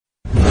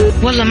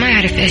والله ما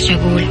أعرف إيش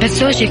أقول، بس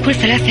زوجي كل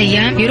 3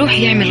 أيام يروح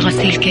يعمل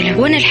غسيل كلى،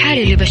 وأنا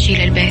الحالي اللي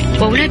بشيل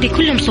البيت، وأولادي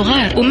كلهم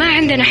صغار، وما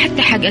عندنا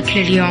حتى حق أكل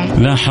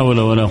اليوم. لا حول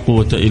ولا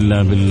قوة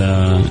إلا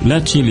بالله. لا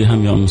تشيلي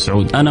هم يا أم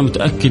سعود، أنا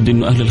متأكد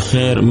إنه أهل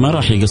الخير ما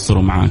راح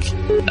يقصروا معاك.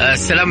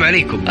 السلام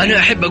عليكم. أنا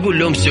أحب أقول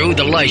لأم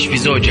سعود الله يشفي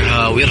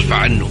زوجها ويرفع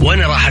عنه،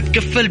 وأنا راح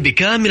أتكفل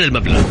بكامل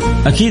المبلغ.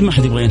 أكيد ما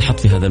حد يبغى ينحط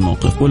في هذا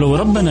الموقف، ولو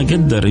ربنا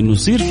قدر إنه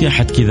يصير في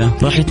أحد كذا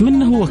راح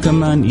يتمنى هو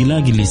كمان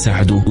يلاقي اللي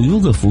يساعده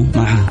ويوقفوا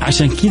معه.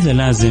 عشان كذا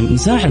لازم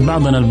نساعد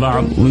بعضنا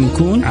البعض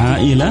ونكون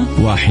عائلة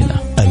واحدة.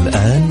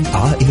 الآن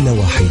عائلة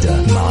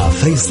واحدة مع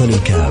فيصل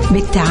الكام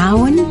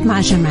بالتعاون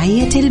مع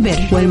جمعية البر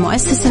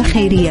والمؤسسة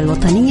الخيرية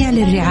الوطنية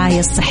للرعاية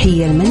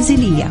الصحية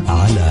المنزلية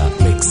على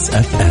ميكس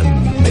اف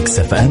ام. ميكس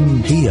اف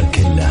ام هي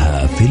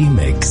كلها في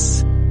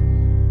الميكس.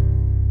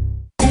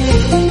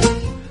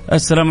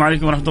 السلام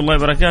عليكم ورحمة الله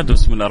وبركاته.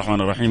 بسم الله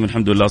الرحمن الرحيم.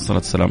 الحمد لله والصلاة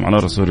والسلام على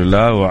رسول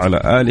الله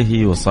وعلى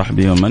آله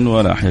وصحبه ومن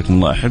والاه. حياكم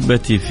الله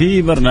أحبتي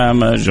في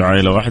برنامج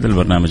عائلة واحدة،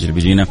 البرنامج اللي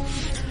بيجينا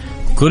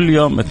كل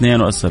يوم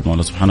اثنين، وأسأل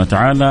الله سبحانه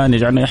وتعالى أن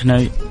يجعلنا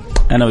إحنا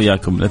أنا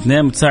وياكم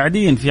الاثنين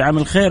متساعدين في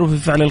عمل الخير وفي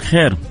فعل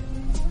الخير.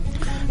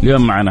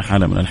 اليوم معنا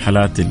حالة من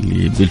الحالات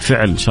اللي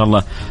بالفعل إن شاء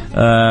الله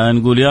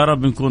نقول يا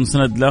رب نكون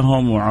سند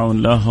لهم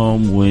وعون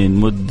لهم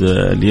ونمد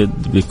اليد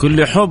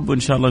بكل حب، وإن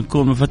شاء الله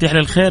نكون مفاتيح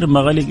للخير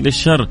مغاليق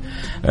للشر،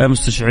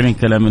 مستشعرين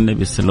كلام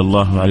النبي صلى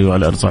الله عليه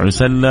وعلى آله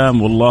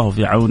وسلم: والله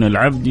في عون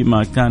العبد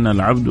ما كان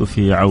العبد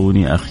في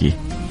عون أخيه.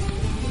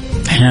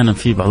 أحيانا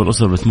في بعض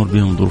الأسر بتمر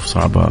بهم ظروف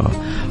صعبة،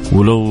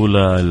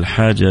 ولولا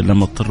الحاجة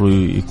لما اضطروا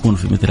يكون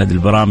في مثل هذه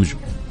البرامج.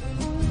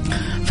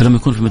 فلما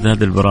يكون في مثل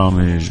هذه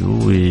البرامج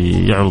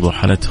ويعرضوا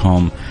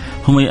حالتهم،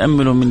 هم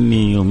يأملوا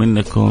مني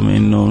ومنكم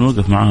إنه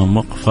نوقف معهم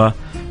وقفة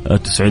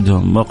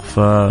تسعدهم،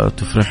 وقفة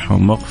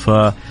تفرحهم،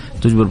 وقفة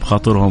تجبر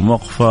بخاطرهم،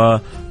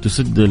 وقفة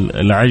تسد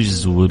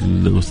العجز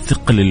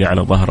والثقل اللي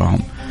على ظهرهم.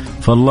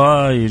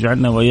 فالله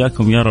يجعلنا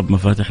وإياكم يا رب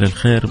مفاتيح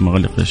للخير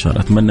مغلق للشر.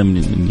 أتمنى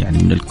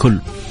من الكل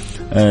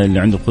اللي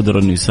عنده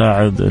قدرة إنه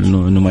يساعد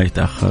إنه ما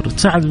يتأخر،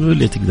 تساعد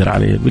باللي تقدر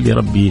عليه، باللي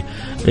ربي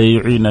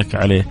يعينك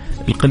عليه.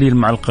 القليل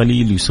مع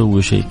القليل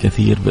يسوي شيء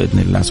كثير بإذن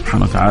الله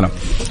سبحانه وتعالى.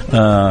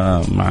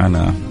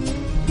 معنا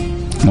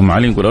أم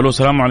علي، نقول ألو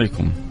السلام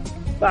عليكم.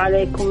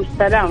 وعليكم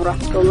السلام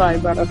ورحمة الله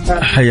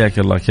وبركاته. حياك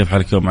الله، كيف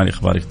حالك يا أم علي؟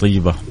 أخبارك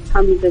طيبة؟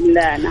 الحمد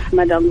لله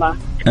نحمد الله.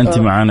 أنت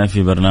معنا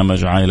في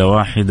برنامج عائلة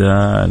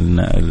واحدة،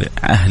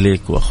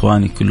 أهلك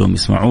وأخوانك كلهم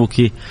يسمعوك.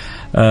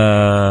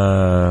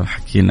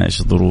 حكينا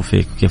إيش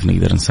ظروفك وكيف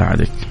نقدر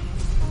نساعدك.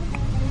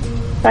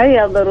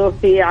 هي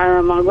ظروفي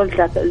ما قلت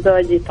لك،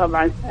 زوجي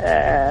طبعا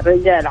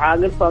رجال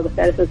عاقل فوق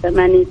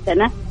 83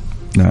 سنة.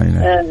 لا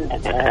إله.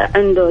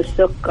 عنده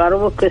السكر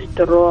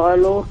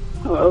وكسترول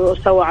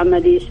وسوى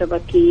عملية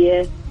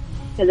شبكية،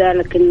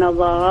 كذلك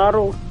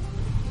النظر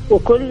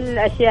وكل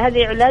الأشياء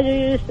هذه.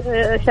 علاجه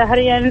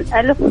شهريا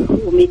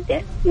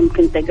 1200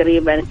 يمكن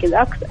تقريبا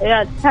كذا، أكثر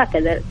يعني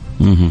هكذا.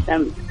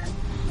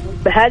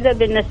 هذا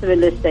بالنسبة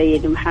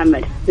للسيد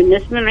محمد.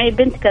 بالنسبة معي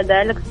بنت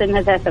كذلك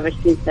سنها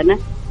 23 سنة،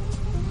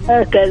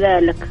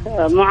 كذلك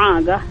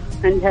معاقة،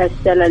 عندها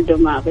الشلل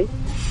دماغي،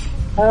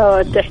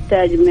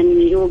 تحتاج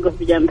مني يوقف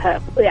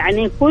جنبها،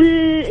 يعني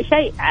كل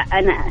شيء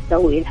أنا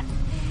أسويه،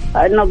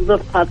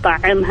 نظفها،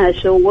 طعمها،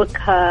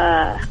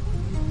 شوكها،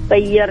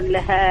 غير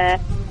لها،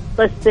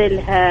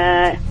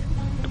 غسلها،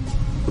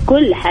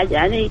 كل حاجة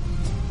يعني.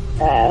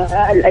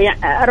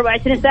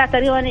 24 ساعة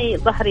تقريبا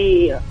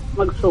ظهري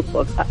مقصوب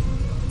فوقها.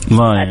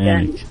 الله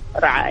يعينك.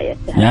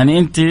 رعايتها. يعني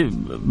أنت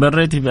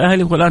بريتي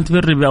بأهلك والآن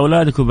تبري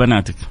بأولادك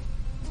وبناتك.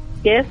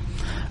 كيف؟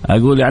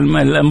 أقول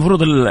يعني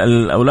المفروض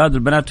الأولاد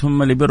والبنات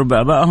هم اللي بيروا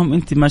بآبائهم،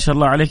 أنت ما شاء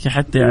الله عليك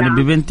حتى يعني نعم.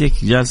 ببنتك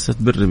جالسة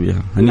تبر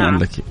بها. هنيئا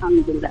لك.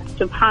 الحمد لله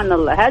سبحان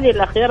الله. هذه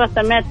الأخيرة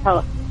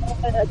سمعتها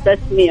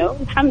تسمية،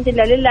 والحمد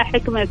لله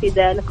حكمة في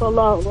ذلك،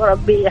 والله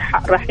ربي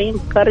رحيم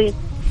كريم.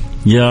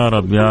 يا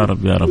رب يا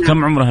رب يا رب. نعم.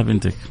 كم عمرها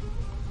بنتك؟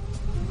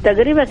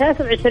 تقريبا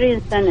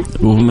 23 سنة.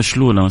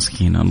 ومشلولة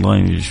مسكينة، الله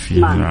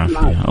يشفيها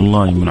ويعافيها،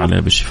 الله يمن عليها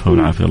بالشفاء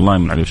والعافية، الله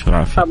يمن عليها بالشفاء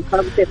والعافية.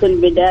 خبطت في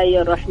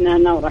البداية، رحنا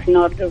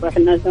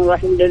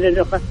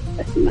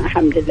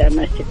الحمد لله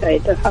ما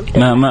استفيت. الحمد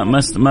لله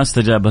ما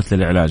استجابت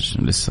للعلاج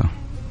لسه.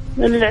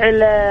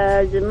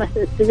 العلاج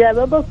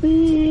استجابة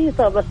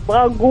بسيطة، بس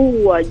بغى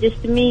قوة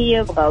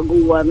جسمية، بغى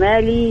قوة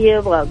مالية،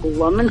 بغى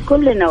قوة من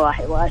كل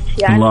نواحي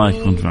يعني. الله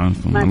يكون في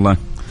عونكم،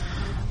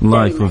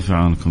 الله يكون في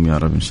عونكم يا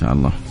رب إن شاء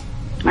الله.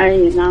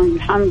 أي نعم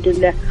الحمد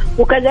لله.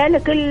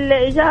 وكذلك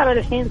الإيجار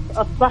الحين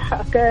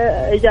أصبح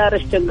كإيجار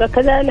الشقة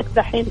كذلك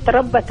الحين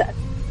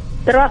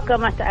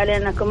تراكمت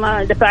علينا،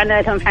 كما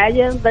دفعنا لهم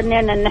حاجة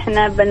ظنينا إن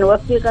إحنا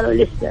بنوفي،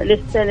 قالوا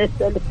لسه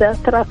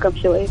تراكم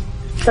شوي،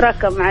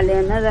 تراكم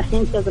علينا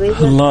الحين تقريبا.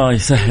 الله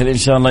يسهل إن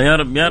شاء الله يا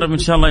رب يا رب. إن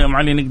شاء الله يا أم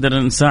علي نقدر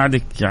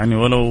نساعدك يعني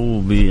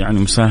ولو يعني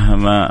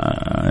مساهمة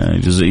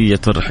جزئية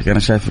ترحك. أنا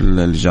شايف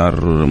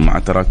الإيجار مع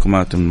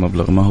تراكمات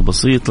المبلغ ما هو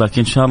بسيط،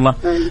 لكن إن شاء الله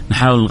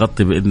نحاول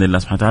نغطي بإذن الله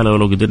سبحانه وتعالى.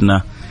 ولو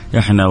قدرنا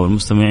إحنا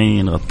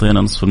والمستمعين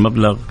غطينا نصف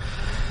المبلغ،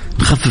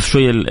 نخفف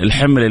شوية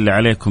الحمل اللي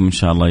عليكم إن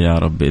شاء الله يا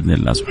رب بإذن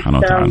الله سبحانه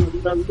وتعالى.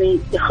 ربي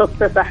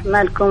يخفف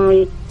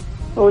أحمالكم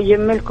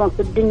ويجملكم في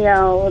الدنيا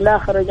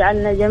والآخرة،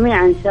 يجعلنا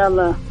جميعا إن شاء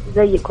الله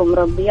زيكم.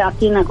 ربي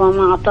يعطينا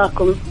وما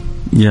أعطاكم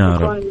يا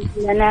رب.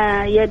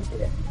 لنا يد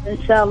إن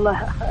شاء الله.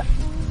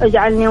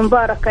 اجعلني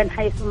مباركا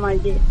حيثما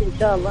جئت إن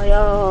شاء الله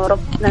يا رب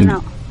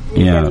لنا.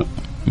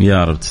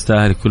 يا رب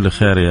تستاهل كل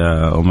خير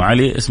يا أم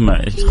علي.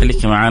 اسمع،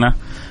 خليكي معنا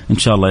إن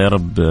شاء الله يا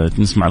رب،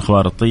 نسمع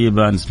الأخبار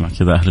الطيبة، نسمع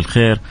كذا أهل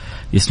الخير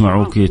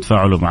يسمعوك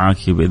يتفاعلوا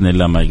معاك بإذن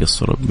الله، ما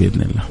يقصروا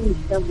بإذن الله.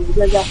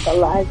 جزاك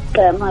الله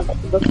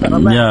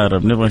يا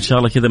رب. نبغى إن شاء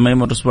الله كذا ما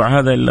يمر الأسبوع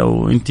هذا إلا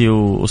وأنت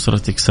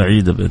وأسرتك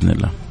سعيدة بإذن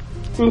الله.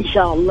 إن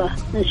شاء الله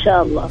إن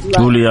شاء الله.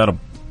 قولي يا رب.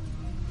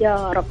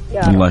 يا رب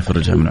يا الله رب.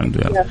 يفرجها من عنده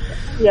يا رب.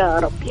 يا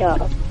رب يا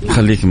رب.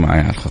 خليك معي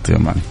على الخط يا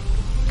معي.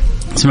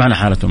 سمعنا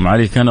حالتهم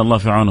علي، كان الله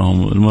في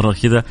عونهم. المرة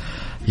كذا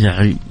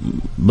يعني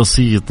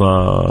بسيطة،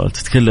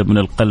 تتكلم من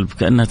القلب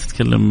كأنها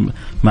تتكلم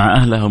مع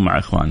أهلها ومع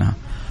إخوانها.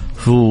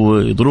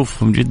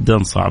 ظروفهم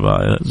جدا صعبة،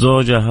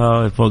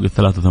 زوجها فوق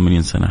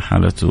 83 سنة،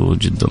 حالته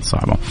جدا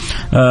صعبة.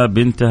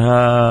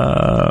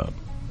 بنتها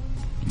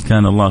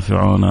كان الله في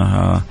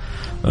عونها،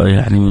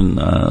 يعني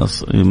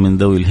من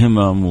ذوي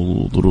الهمم،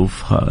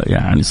 وظروفها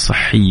يعني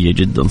الصحية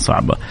جدا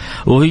صعبة،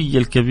 وهي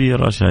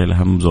الكبيرة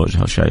شايلة هم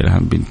زوجها وشايلة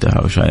هم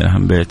بنتها وشايلة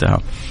هم بيتها،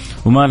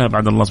 وما لها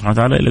بعد الله سبحانه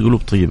وتعالى إلا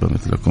قلوب طيبة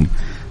مثلكم.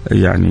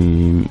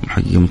 يعني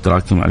حقيقة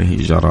متراكم عليه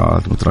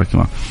إيجارات،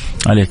 متراكمة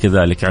عليه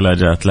كذلك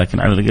علاجات، لكن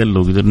على الأقل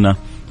لو قدرنا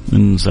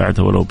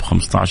نساعدها ولو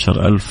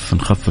ب15,000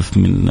 نخفف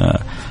من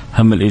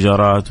هم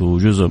الإيجارات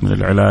وجزء من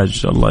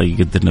العلاج، الله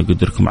يقدرنا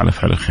قدركم على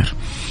فعل الخير.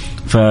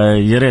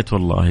 فياريت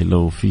والله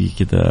لو في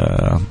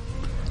كذا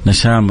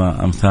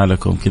نشامة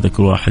أمثالكم كذا،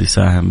 كل واحد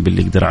يساهم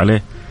باللي يقدر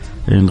عليه،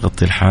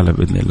 نغطي الحالة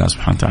بإذن الله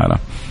سبحانه وتعالى.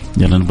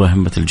 يعني نبغى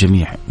همة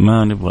الجميع،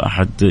 ما نبغى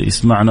أحد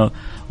يسمعنا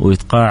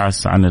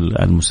ويتقاعس عن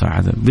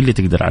المساعدة باللي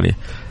تقدر عليه.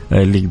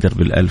 اللي يقدر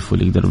بال1000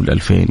 واللي يقدر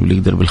بال2000 واللي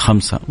يقدر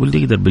بال5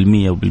 واللي يقدر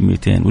بال100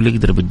 وبال200 واللي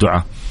يقدر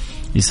بالدعاء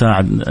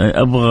يساعد.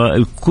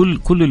 أبغى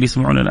كل اللي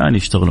يسمعون الآن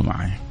يشتغلوا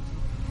معي،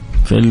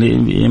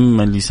 فاللي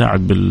إما اللي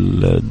يساعد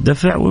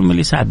بالدفع وإما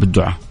اللي يساعد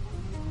بالدعاء.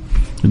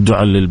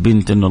 الدعاء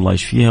للبنت إن الله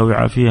يشفيها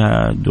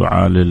ويعافيها،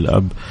 الدعاء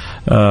للأب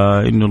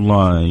إن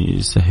الله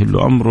يسهل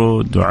له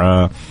أمره،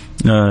 الدعاء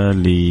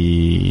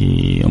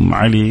لأم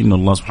علي إن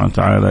الله سبحانه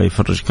وتعالى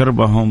يفرج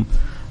كربهم.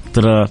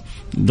 ترى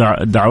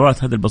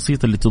الدعوات هذه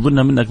البسيطة اللي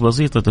تظنها منك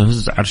بسيطة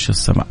تهز عرش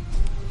السماء.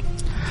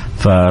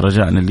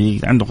 فرجعنا اللي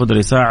عنده قدرة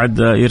يساعد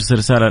يرسل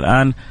رسالة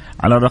الآن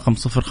على الرقم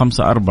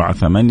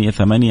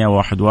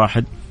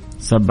 0548811700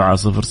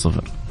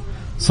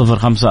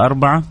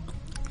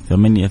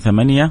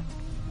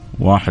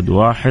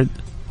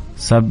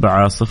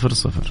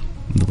 0548811700.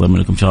 نضمن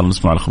لكم إن شاء الله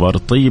نسمع الأخبار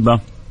الطيبة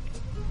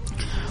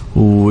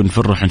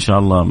ونفرح إن شاء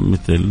الله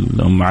مثل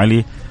أم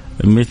علي،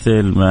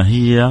 مثل ما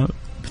هي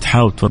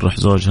بتحاول تفرح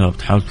زوجها،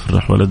 بتحاول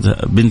تفرح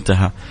ولدها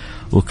بنتها،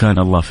 وكان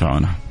الله في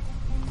عونها.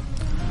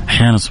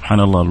 أحيانا سبحان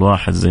الله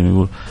الواحد زي ما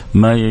يقول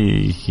ما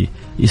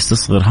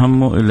يستصغر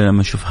همه إلا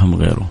لما يشوف هم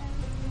غيره،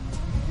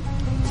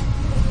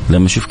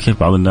 لما يشوف كيف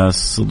بعض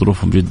الناس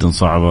ظروفهم جدا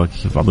صعبة،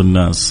 كيف بعض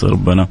الناس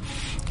ربنا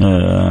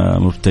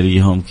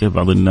مبتليهم، كيف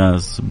بعض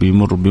الناس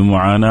بيمر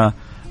بمعاناة،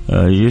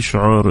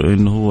 يشعر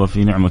إنه هو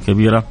في نعمة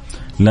كبيرة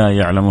لا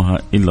يعلمها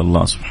إلا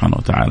الله سبحانه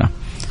وتعالى.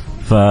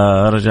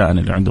 فرجاء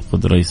اللي عنده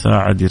قدرة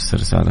يساعد يرسل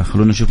رسالة.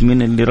 خلونا نشوف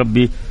مين اللي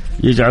ربي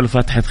يجعله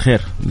فاتحة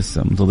خير.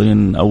 لسه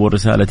منتظرين أول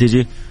رسالة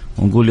تيجي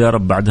ونقول يا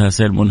رب بعدها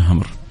سيل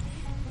منهمر.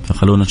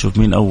 فخلونا نشوف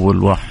مين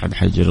أول واحد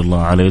حيجر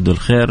الله على يده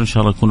الخير، إن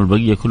شاء الله يكونوا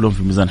البقية كلهم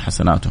في ميزان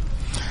حسناته.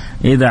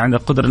 إذا عندك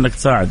قدرة إنك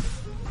تساعد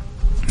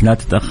لا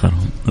تتأخر.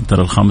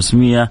 ترى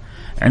 500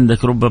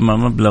 عندك ربما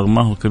مبلغ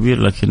ما هو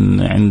كبير،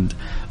 لكن عند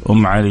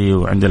أم علي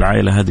وعند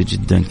العائلة هذه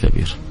جدا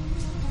كبير.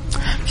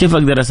 كيف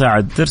أقدر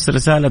أساعد؟ ترسل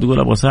رسالة تقول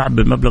أبغى أساعد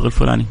بالمبلغ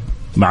الفلاني،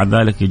 بعد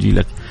ذلك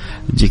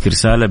يجيك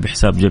رسالة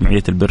بحساب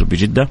جمعية البر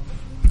بجدة،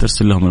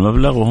 ترسل لهم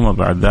المبلغ وهم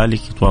بعد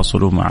ذلك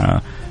يتواصلوا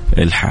مع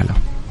الحالة.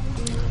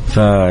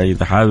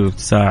 فإذا حابب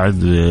تساعد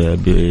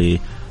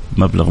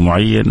بمبلغ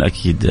معين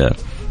أكيد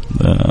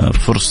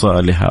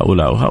فرصة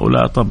لهؤلاء،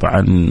 وهؤلاء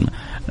طبعا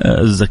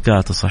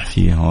الزكاة تصح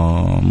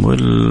فيهم،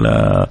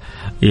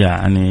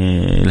 يعني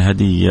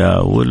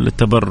الهدية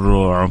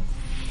والتبرع،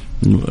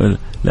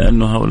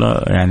 لأنه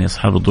هؤلاء يعني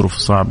أصحاب الظروف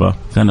الصعبة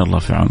كان الله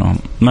في عونهم،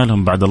 ما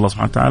لهم بعد الله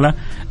سبحانه وتعالى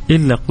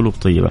إلا قلوب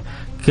طيبة.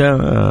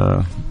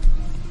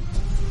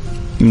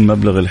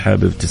 المبلغ اللي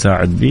حابب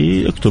تساعد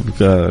به اكتب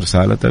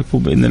رسالتك،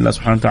 وبإذن الله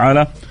سبحانه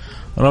وتعالى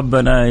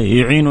ربنا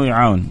يعين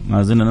ويعاون.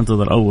 ما زلنا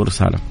ننتظر أول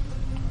رسالة.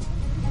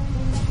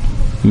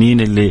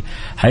 مين اللي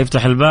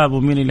حيفتح الباب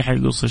ومين اللي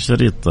حيقص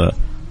الشريط؟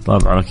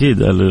 طبعا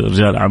أكيد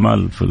رجال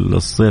أعمال في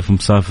الصيف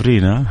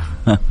مسافرين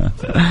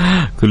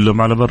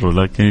كلهم على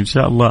بره، لكن إن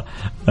شاء الله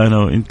أنا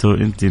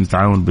وإنت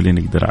نتعاون باللي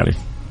نقدر عليه.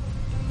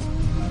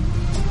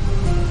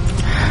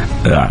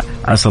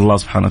 عسى الله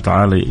سبحانه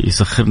وتعالى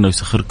يسخرنا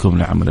ويسخركم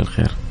لعمل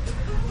الخير.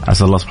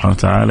 عسى الله سبحانه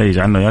وتعالى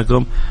يجعلنا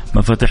وياكم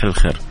مفاتيح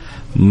الخير،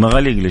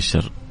 مغاليق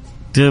للشر.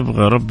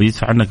 تبغى ربي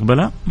يدفع عنك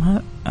بلاء،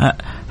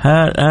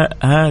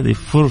 هذه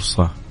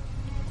فرصة،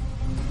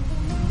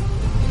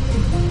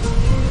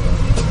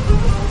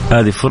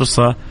 هذه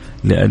فرصة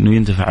لأنه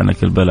ينتفع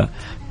عنك البلاء،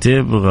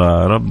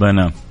 تبغى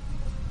ربنا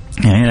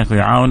يعينك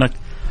ويعاونك،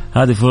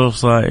 هذه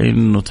فرصة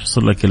إنه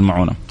تحصل لك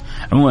المعونة.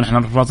 عموما احنا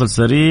نروح فاصل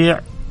سريع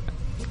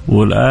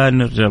والآن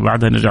نرجع،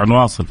 بعدها نرجع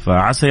نواصل.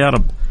 فعسى يا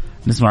رب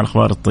نسمع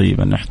الأخبار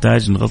الطيبة.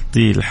 نحتاج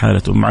نغطي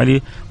لحالة أم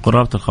علي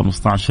قرابة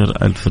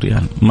 15,000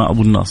 ريال، ما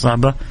أظنها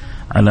صعبة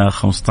على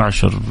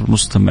 15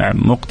 مستمع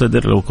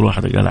مقتدر لو كل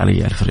واحد قال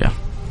علي 1000 ريال.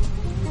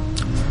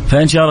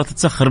 فإن شاء الله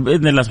تتسخر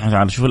بإذن الله سبحانه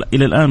وتعالى. شوف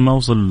إلى الآن ما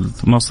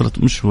وصلت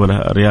مش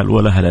ولا ريال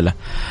ولا هللة،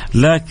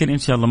 لكن إن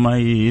شاء الله ما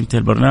ينتهي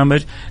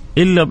البرنامج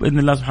إلا بإذن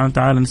الله سبحانه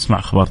وتعالى نسمع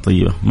أخبار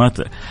طيبة.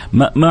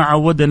 ما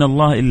عودنا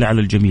الله إلا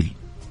على الجميل،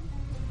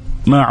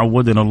 ما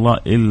عودنا الله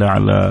إلا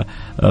على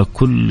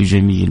كل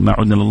جميل، ما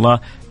عودنا الله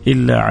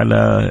إلا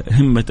على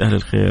همة أهل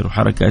الخير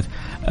وحركة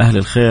أهل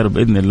الخير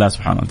بإذن الله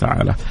سبحانه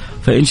وتعالى.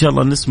 فإن شاء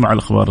الله نسمع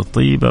الأخبار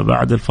الطيبة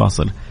بعد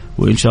الفاصل،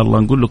 وإن شاء الله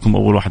نقول لكم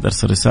أول واحد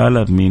أرسل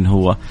رسالة مين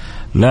هو،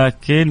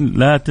 لكن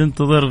لا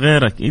تنتظر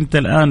غيرك. أنت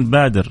الآن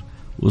بادر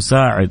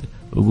وساعد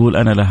وقول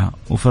أنا لها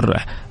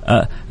وفرح.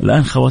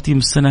 الآن خواتيم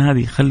السنة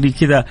هذه خلي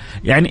كذا،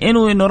 يعني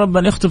إنه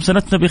ربنا يختم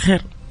سنتنا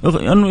بخير،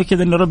 أنه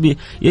كذا أن ربي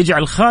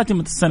يجعل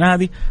خاتمة السنة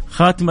هذه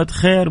خاتمة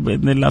خير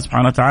بإذن الله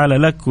سبحانه وتعالى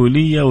لك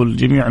ولي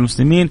والجميع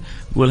المسلمين.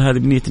 قول هذه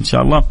بنية إن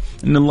شاء الله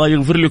إن الله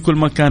يغفر لي كل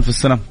ما كان في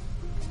السنة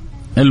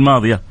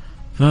الماضية،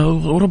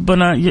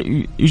 فربنا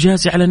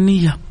يجازي على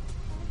النية.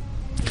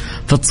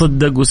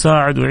 فتصدق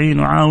وساعد وعين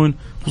وعاون،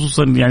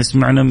 خصوصا يعني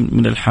سمعنا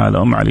من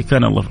الحالة أم علي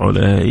كان الله في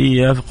عونها،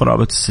 هي في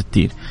قرابة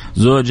 60،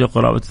 زوجها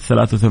قرابة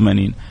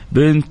 83،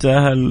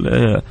 بنتها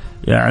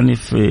يعني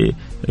في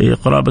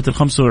قرابة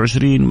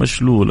 25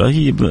 مشلولة.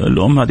 هي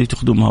الأم هذه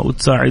تخدمها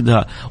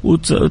وتساعدها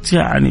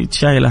يعني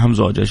تشايل هم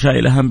زوجها،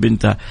 شايل هم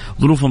بنتها،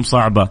 ظروفهم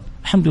صعبة.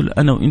 الحمد لله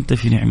أنا وإنت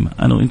في نعمة،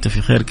 أنا وإنت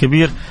في خير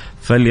كبير،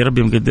 فاللي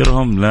ربي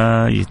مقدرهم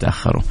لا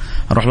يتأخروا.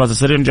 نروح لازم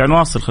سريع نرجع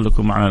نواصل،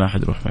 خليكم معنا لا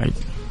أحد يروح بعيد.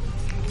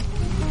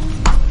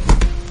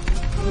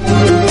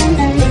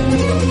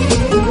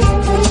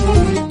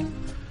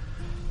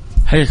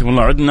 حياكم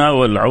الله، عدنا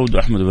والعود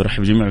أحمد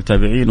برحب جميع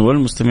التابعين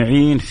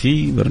والمستمعين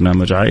في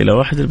برنامج عائلة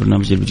واحدة،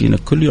 البرنامج اللي بيجينا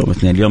كل يوم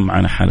اثنين. اليوم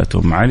معنا حالة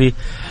أم علي.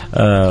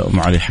 أم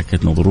علي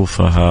حكتنا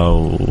ظروفها،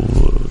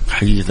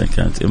 وحقيقة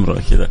كانت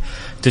امرأة كذا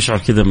تشعر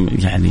كذا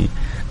يعني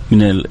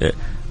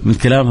من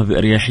كلامها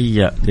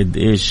بأريحية قد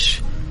إيش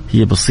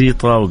هي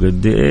بسيطة،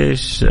 وقد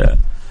إيش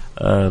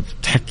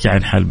بتحكي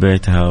عن حال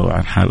بيتها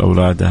وعن حال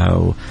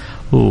أولادها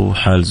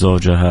وحال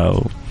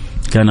زوجها،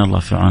 كان الله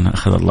في عونها،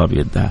 أخذ الله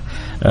بيدها.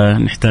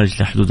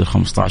 نحتاج لحدود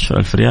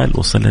 15,000 ريال،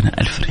 وصل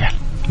لنا 1000 ريال،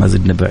 ما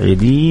زلنا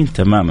بعيدين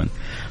تماما.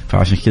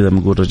 فعشان كذا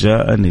نقول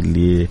رجاء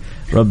اللي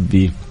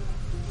ربي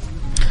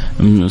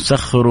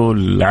مسخره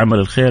لعمل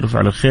الخير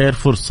وفعل الخير،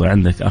 فرصة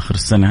عندك آخر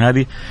السنة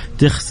هذه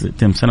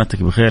تختم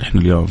سنتك بخير.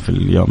 احنا اليوم في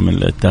اليوم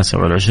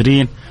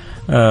 29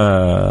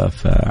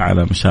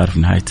 فعلى مشارف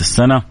نهاية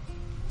السنة،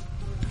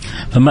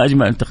 فما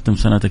أجمل أن تختم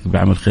سنتك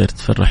بعمل خير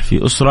تفرح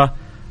في أسرة.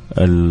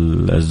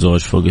 الزوج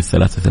فوق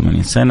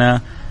 83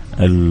 سنة،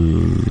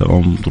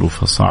 الأم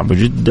ظروفها صعبة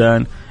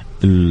جدا،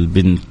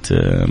 البنت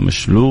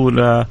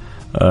مشلولة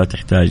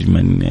تحتاج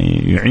من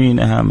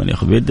يعينها، من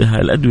يأخذ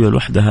بيدها. الأدوية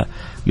لوحدها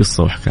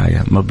قصة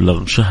وحكاية،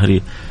 مبلغ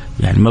شهري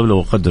يعني مبلغ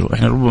وقدره،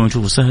 احنا ربما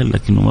نشوفه سهل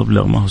لكنه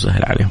مبلغ ما هو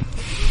سهل عليهم.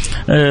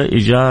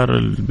 إيجار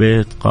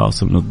البيت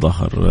قاص من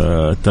الظهر،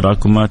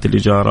 تراكمات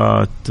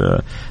الإيجارات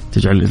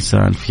تجعل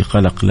الإنسان في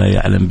قلق لا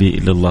يعلم به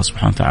إلا الله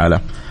سبحانه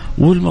وتعالى.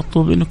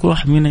 والمطلوب إنه كل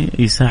واحد منا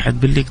يساعد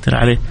باللي يقدر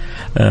عليه.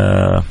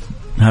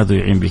 هذا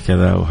يعين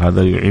بكذا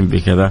وهذا يعين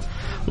بكذا،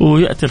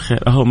 ويأتي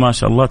الخير. أهو ما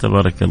شاء الله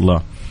تبارك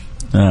الله،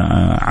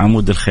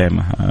 عمود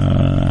الخيمة،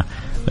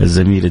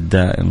 الزميل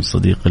الدائم،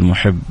 صديق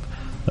المحب،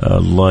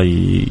 الله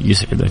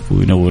يسعدك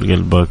وينور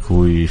قلبك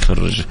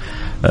ويفرج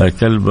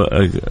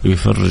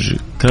يفرج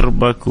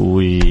كربك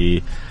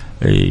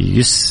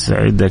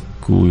ويسعدك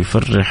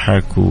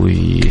ويفرحك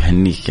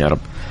ويهنيك يا رب.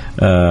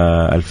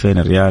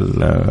 2000 ريال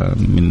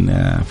من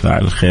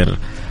فاعل الخير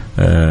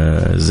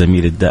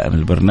زميل الدائم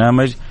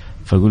البرنامج،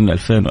 فقلنا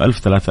 2000 و1000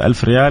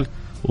 3000 ريال،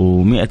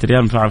 و100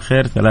 ريال من فاعل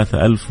الخير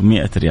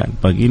 3100 ريال،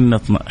 باقي لنا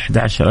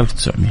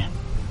 11900.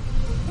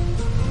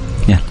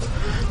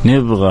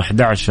 نبغى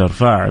 11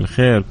 فاعل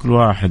خير كل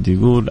واحد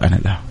يقول أنا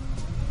له،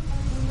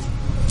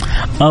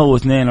 أو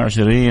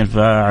 22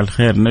 فاعل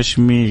خير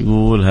نشمي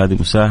يقول هذه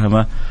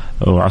مساهمة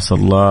وعسى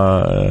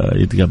الله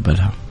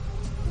يتقبلها.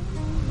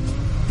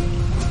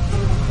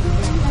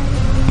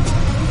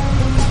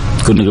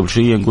 كنا قبل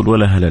شوية نقول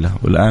ولا هللة،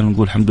 والآن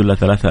نقول الحمد لله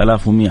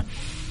 3100،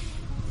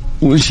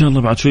 وإن شاء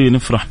الله بعد شوية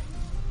نفرح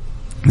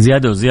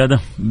زيادة وزيادة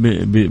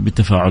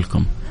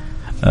بتفاعلكم.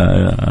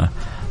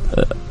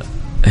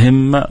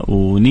 همة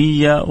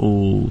ونية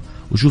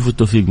وشوفوا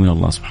التوفيق من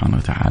الله سبحانه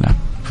وتعالى،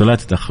 فلا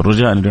تتأخر.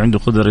 رجاء اللي عنده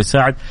قدرة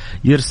يساعد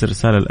يرسل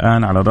رسالة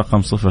الآن على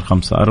رقم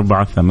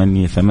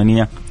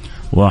 0548811700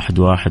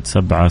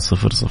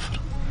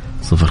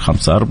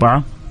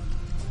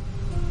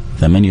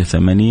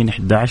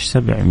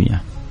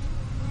 0548811700.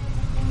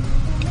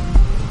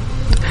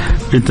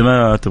 انت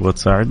ما تبغى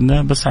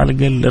تساعدنا بس على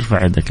الأقل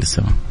ارفع يدك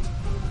للسماء،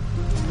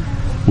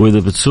 وإذا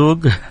بتسوق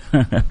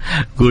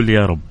قول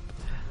يا رب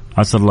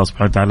عسى الله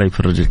سبحانه وتعالى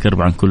يفرج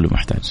الكرب عن كل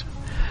محتاج،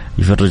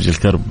 يفرج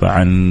الكرب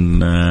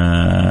عن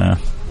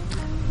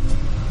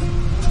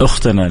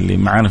أختنا اللي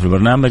معانا في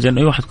البرنامج. أن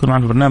أي واحد يكون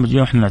معنا في البرنامج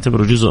اليوم إحنا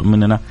نعتبره جزء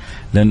مننا،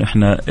 لأنه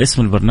إحنا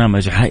اسم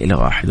البرنامج عائلة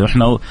واحدة،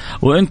 وإحنا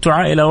وأنتوا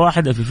عائلة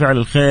واحدة في فعل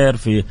الخير،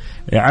 في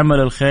عمل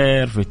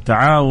الخير، في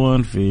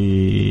التعاون، في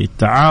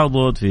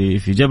التعاضد،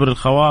 في جبر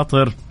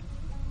الخواطر.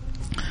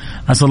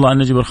 عسى الله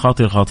أن يجبر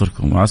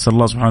خاطركم، وعسى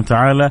الله سبحانه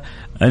وتعالى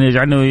أن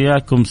يجعلنا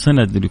وإياكم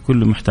سند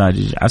لكل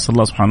محتاج. عسى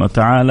الله سبحانه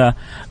وتعالى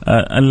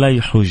أن لا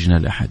يحوجنا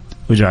لأحد،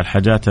 واجعل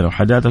حاجاتنا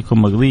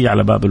وحاجاتكم مقضية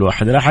على باب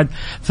الواحد الأحد.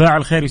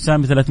 فاعل خير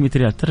يسامي 300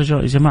 ريال.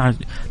 ترى يا جماعة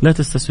لا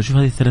تستسوا، شوف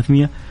هذه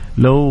 300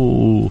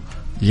 لو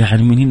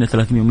يعني من هنا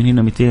 300 ومن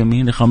هنا 200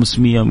 ومن هنا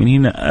 500 ومن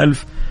هنا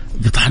 1000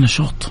 قطعنا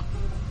شوط.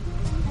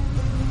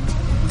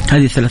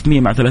 هذه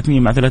 300 مع 300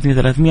 مع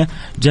 300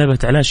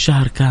 جابت علاج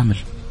شهر كامل.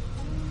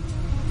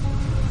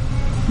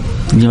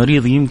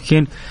 المريض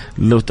يمكن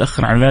لو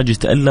تأخر عن علاج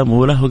يتألم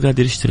ولا هو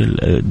قادر يشتري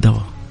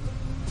الدواء.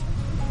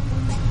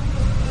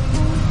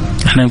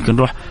 احنا يمكن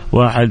نروح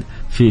واحد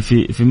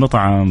في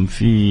مطعم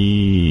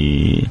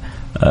في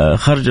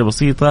خرجة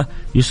بسيطة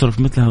يصرف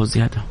مثلها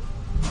وزيادة.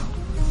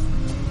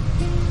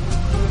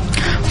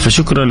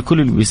 فشكرا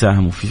لكل اللي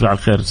بيساهموا في فاعل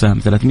خير. ساهم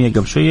 300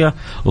 قبل شوية،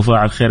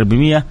 وفاعل خير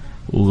ب100،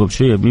 وقبل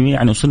شوية ب100،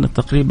 يعني وصلنا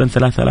تقريبا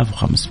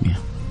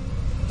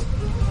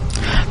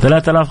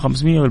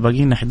 3500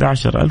 والباقيين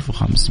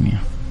 11500.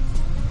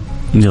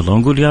 يلا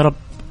نقول يا رب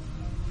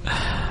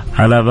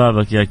على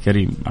بابك يا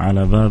كريم،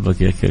 على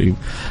بابك يا كريم.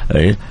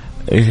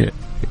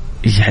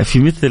 في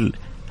مثل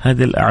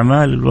هذه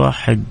الأعمال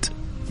الواحد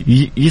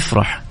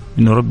يفرح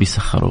إنه ربي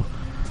سخره،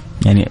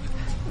 يعني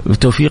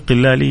بتوفيق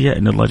الله لي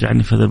إن الله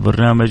جعلني في هذا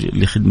البرنامج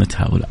لخدمة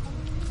هؤلاء،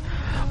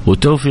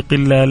 وتوفيق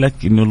الله لك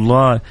إن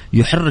الله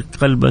يحرك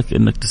قلبك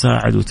إنك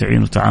تساعد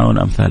وتعين وتعاون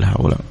أمثال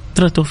هؤلاء.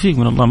 ترى توفيق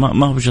من الله،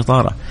 ما هو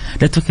بشطارة.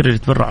 لا تفكر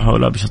يتبرع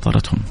هؤلاء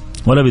بشطارتهم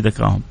ولا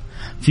بذكائهم.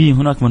 في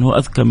هناك من هو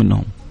أذكى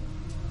منهم،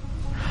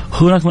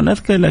 هناك من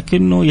أذكى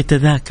لكنه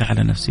يتذاكى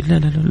على نفسه.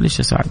 لا ليش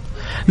أساعد؟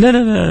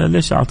 لا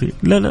ليش أعطي؟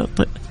 لا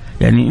طيب.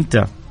 يعني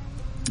أنت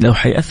لو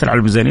حيأثر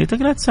على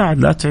ميزانيتك لا تساعد،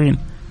 لا تعين.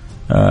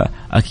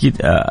 أكيد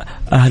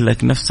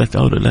أهلك نفسك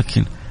أولى،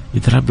 لكن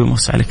إذا ربي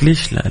موسع عليك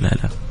ليش لا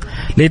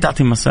ليه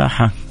تعطي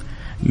مساحة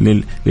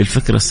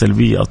للفكرة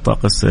السلبية،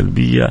 الطاقة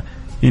السلبية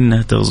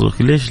إنها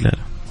تغزوك؟ ليش لا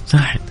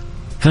ساعد،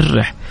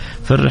 فرح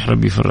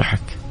ربي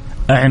يفرحك،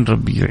 أعن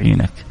ربي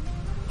يعينك،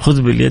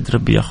 خذ باليد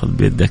ربي ياخذ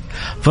بيدك،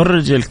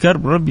 فرج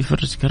الكرب ربي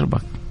يفرج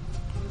كربك.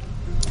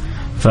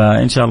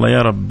 فإن شاء الله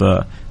يا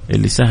رب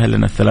اللي سهل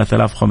لنا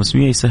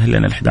 3500 يسهل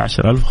لنا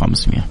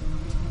 11500.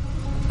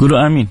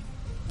 قولوا آمين.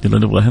 يلا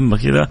نبغى همة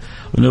كذا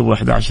ونبغى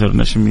 11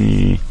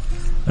 نشمي.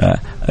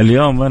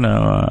 اليوم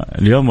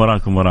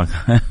وراكم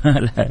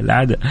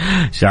العادة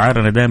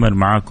شعارنا دائما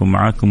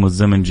معاكم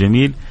والزمن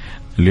جميل.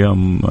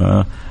 اليوم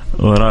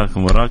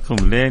وراكم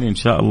لين إن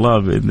شاء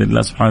الله بإذن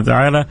الله سبحانه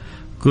وتعالى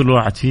كل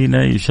واحد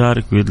فينا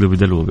يشارك ويدلو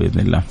بدلوه بإذن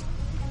الله.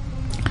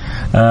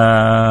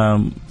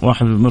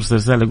 واحد مرسل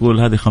رسالة يقول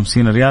هذه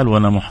 50 ريال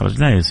وأنا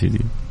محرج. لا يا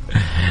سيدي،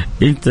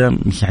 أنت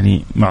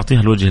يعني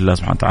معطيها لوجه الله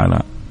سبحانه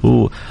وتعالى،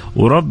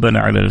 وربنا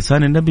على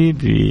لسان النبي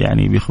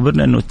يعني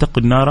بيخبرنا أنه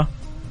اتقوا النار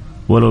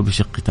ولو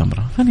بشق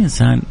تمرة.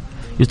 فالإنسان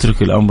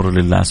يترك الأمر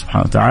لله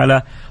سبحانه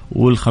وتعالى،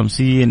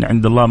 وال50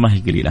 عند الله ما هي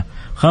قليلة.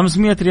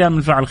 500 ريال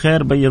من فعل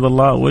خير بيض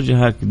الله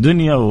وجهك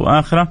دنيا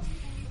وآخرة.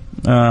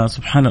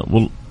 سبحان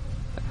الله.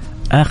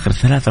 آخر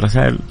 3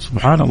 رسائل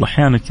سبحان الله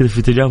أحيانا كذا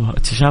في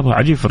تشابه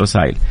عجيب في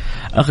الرسائل.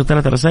 آخر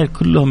 3 رسائل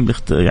كلهم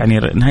يعني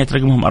نهاية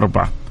رقمهم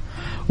 4،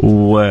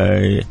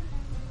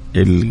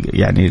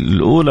 يعني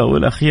الأولى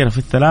والأخيرة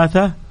في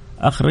ال3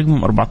 آخر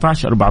رقمهم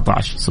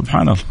 14.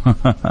 سبحان الله.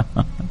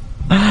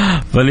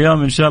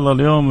 فاليوم إن شاء الله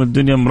اليوم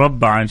الدنيا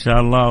مربعة إن شاء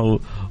الله،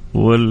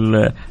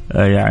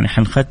 يعني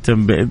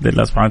حنختم بإذن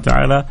الله سبحانه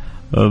وتعالى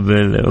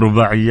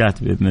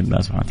بالرباعيات بإذن الله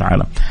سبحانه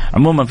وتعالى.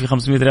 عموما في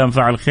 500 ريال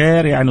فعل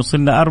خير يعني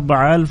وصلنا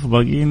 4000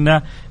 وباقي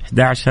لنا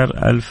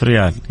 11000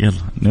 ريال. يلا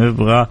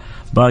نبغى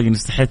باقي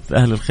نستحث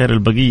أهل الخير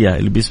البقية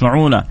اللي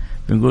بيسمعونا،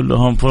 نقول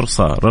لهم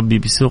فرصة ربي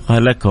بيسوقها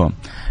لكم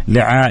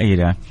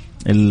لعائلة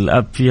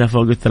الأب فيها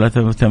فوق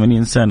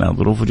 83 سنة،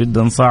 ظروفه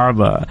جدا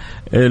صعبة،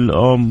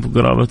 الأم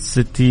قرابة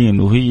 60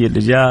 وهي اللي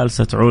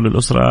جالسة تعول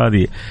الأسرة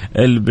هذه،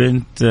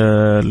 البنت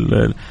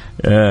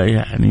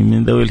يعني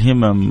من ذوي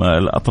الهمم،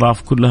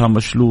 الأطراف كلها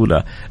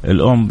مشلولة،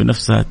 الأم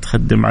بنفسها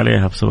تخدم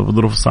عليها بسبب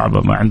ظروف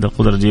صعبة، ما عندها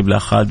قدرة تجيب لها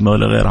خادمة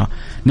ولا غيرها،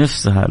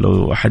 نفسها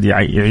لو أحد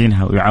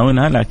يعينها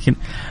ويعاونها، لكن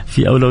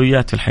في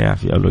أولويات في الحياة،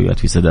 في أولويات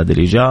في سداد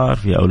الإيجار،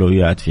 في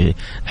أولويات في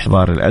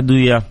إحضار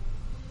الأدوية.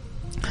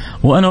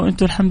 وأنا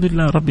وأنتم الحمد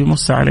لله ربي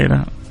موسع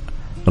علينا،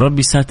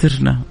 ربي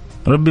ساترنا،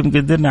 ربي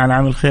مقدرنا على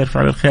عمل خير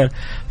فعل الخير.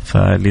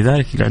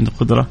 فلذلك اللي عنده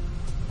قدرة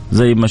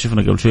زي ما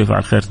شفنا قبل شوي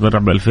فعل خير تبرع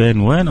ب2000،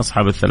 وين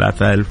أصحاب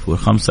 3000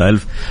 و5000؟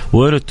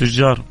 وين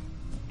التجار؟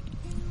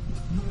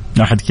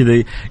 أحد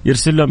كذا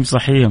يرسل لهم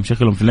يصحيهم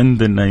شكلهم في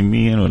لندن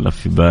نايمين ولا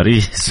في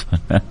باريس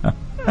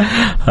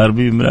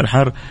هاربين من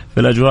الحر في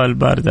الأجواء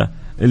الباردة.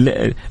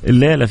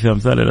 الليلة في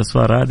أمثال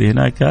الأسفار هذه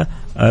هناك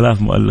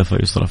آلاف مؤلفة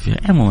يصرف فيها.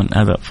 عموما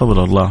هذا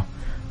فضل الله،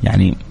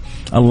 يعني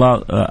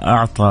الله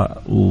أعطى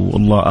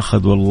والله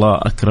أخذ والله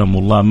أكرم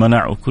والله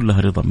منع، وكلها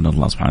رضا من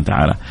الله سبحانه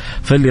وتعالى.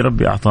 فاللي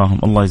ربي أعطاهم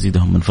الله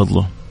يزيدهم من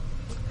فضله،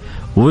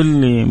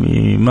 واللي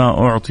ما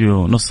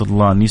أعطيوا نسأل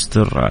الله أن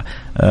يستر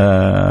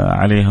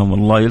عليهم،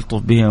 الله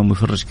يلطف بهم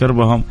ويفرج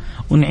كربهم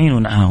ونعين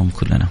ونعاهم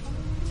كلنا.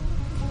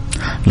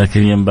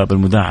 لكن ينباب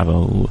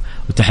المداعبة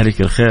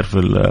وتحريك الخير في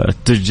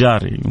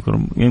التجار.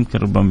 يمكن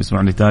ربما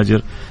يسمعني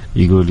تاجر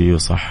يقول لي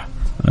صح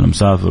أنا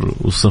مسافر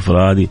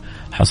والسفرة هذه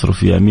حصروا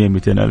فيها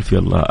 100-200 ألف،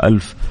 يلا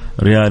 1000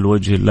 ريال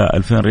وجه الله،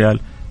 2000 ريال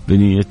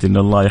بنية إن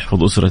الله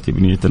يحفظ أسرتي،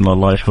 بنية إن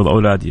الله يحفظ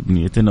أولادي،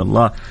 بنية إن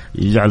الله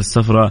يجعل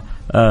السفرة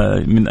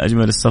من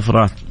أجمل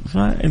السفرات.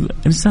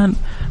 فالإنسان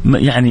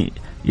يعني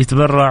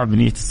يتبرع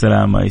بنية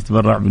السلامة،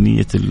 يتبرع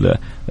بنية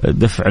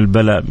دفع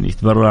البلاء،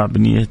 يتبرع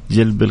بنية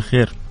جلب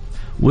الخير،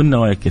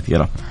 والنوايا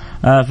كثيرة.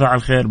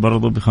 فعل خير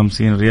برضو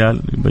ب50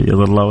 ريال يبيض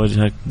الله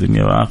وجهك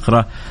دنيا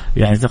وآخرة،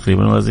 يعني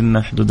تقريبا ما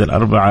زلنا حدود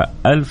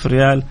 4000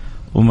 ريال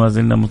وما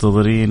زلنا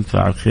منتظرين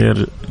فعل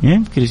خير.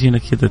 يمكن يجينا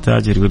كذا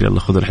تاجر يقول يلا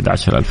خذوا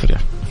 11,000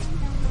 ريال.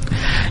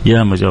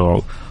 يا ما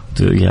جوعوا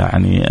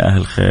يعني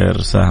أهل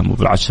خير ساهموا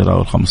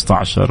بال10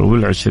 وال15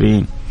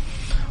 وال20،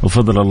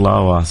 وفضل الله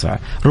واسع.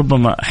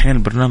 ربما أحيانا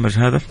البرنامج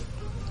هذا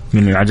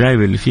من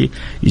العجائب اللي فيه،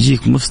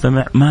 يجيك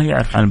مستمع ما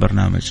يعرف عن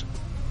البرنامج،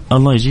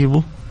 الله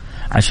يجيبه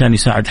عشان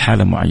يساعد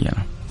حالة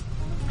معينة،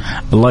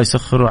 الله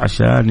يسخره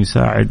عشان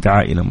يساعد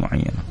عائلة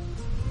معينة.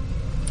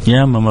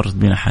 يا ما مرت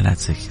بنا حالات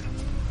زي كذا،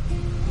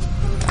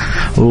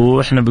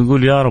 وإحنا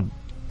بنقول يا رب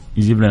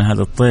يجيب لنا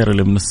هذا الطير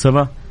اللي من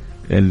السماء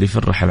اللي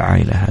يفرح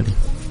العائلة هذه.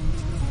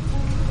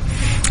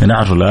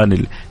 نعرف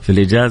الآن في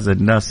الإجازة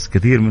الناس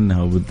كثير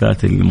منها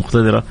وبالذات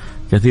المقتدرة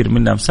كثير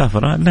منها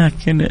مسافرة،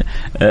 لكن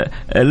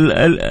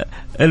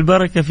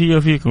البركة في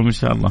وفيكم إن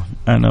شاء الله،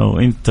 أنا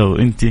وإنت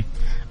وإنتي.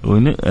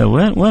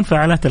 وين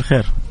فعالات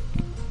الخير؟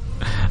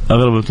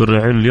 أغلب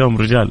المتبرعين اليوم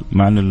رجال،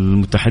 مع أن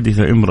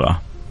المتحدثة امرأة.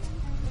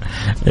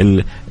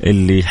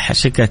 اللي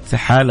شكت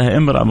حالها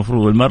امرأة،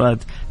 مفروض المرأة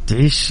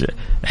تعيش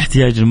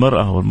احتياج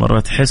المرأة، والمرأة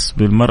تحس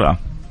بالمرأة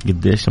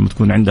قديش لما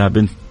تكون عندها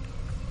بنت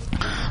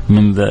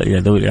من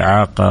ذوي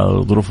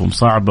الإعاقة ظروفهم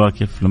صعبة،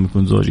 كيف لما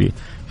يكون زوجي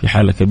في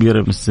حالة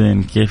كبيرة من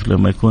السن، كيف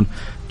لما يكون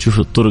تشوف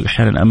الطرق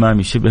أحيانا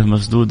أمامي شبه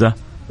مسدودة،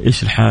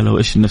 إيش الحالة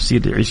وإيش النفسية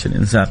اللي يعيش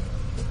الإنسان.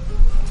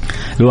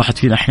 الواحد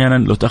فينا أحيانا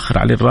لو تأخر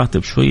عليه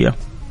الراتب شوية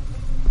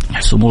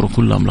يحس أموره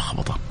كلها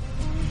ملخبطة،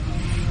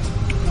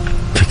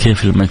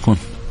 فكيف لما يكون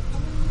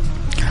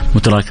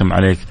متراكم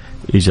عليك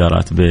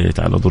إيجارات بيت،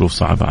 على ظروف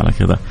صعبة، على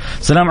كذا.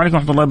 السلام عليكم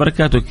ورحمة الله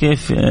وبركاته.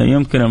 كيف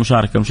يمكن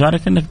المشاركة؟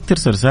 المشاركة أنك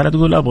ترسل رسالة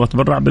تقول أبغى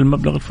أتبرع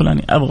بالمبلغ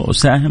الفلاني، أبغى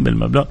أساهم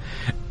بالمبلغ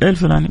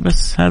الفلاني،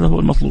 بس هذا هو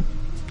المطلوب.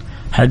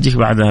 حجيك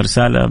بعدها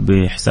رسالة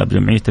بحساب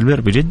جمعية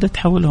البر بجدة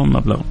تحولهم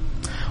مبلغ.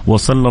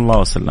 وصلى الله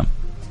وسلم.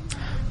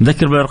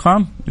 نذكر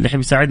بالأرقام اللي يحب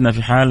يساعدنا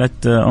في حالة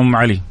أم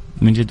علي.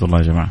 من جد والله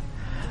يا جماعة،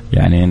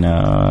 يعني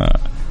أنا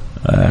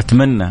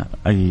أتمنى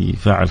أي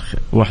فاعل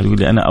واحد يقول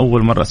لي أنا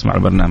أول مرة أسمع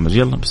البرنامج،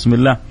 يلا بسم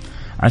الله،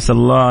 عسى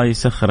الله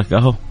يسخرك.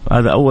 أهو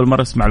هذا أول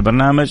مرة أسمع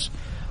البرنامج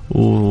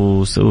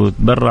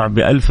وتبرع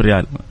ب1000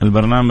 ريال.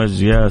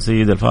 البرنامج يا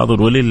سيد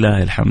الفاضل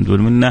ولله الحمد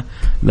والمنة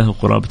له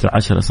قرابة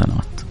 10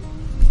 سنوات،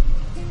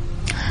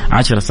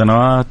 10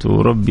 سنوات،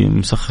 وربي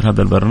مسخر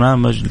هذا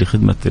البرنامج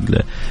لخدمة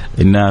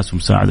الناس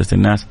ومساعدة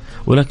الناس،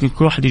 ولكن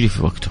كل واحد يجي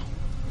في وقته.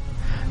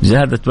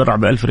 جهاد تبرع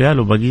ب1000 ريال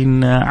وباقي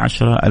لنا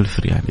 10,000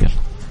 ريال. يلا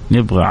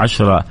نبغى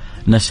 10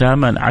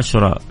 نشاما،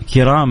 10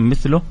 كرام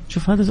مثله.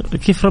 شوف هذا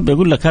كيف ربي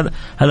يقول لك،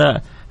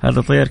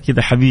 هذا طير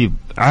كذا حبيب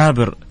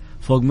عابر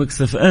فوق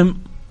مكسف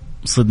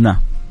صدناه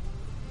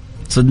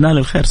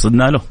للخير،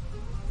 صدنا له.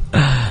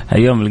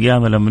 يوم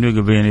القيامة لما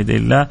يوقف بين يدي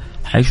الله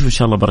حيشوف إن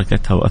شاء الله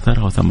بركتها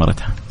وأثرها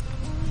وثمرتها.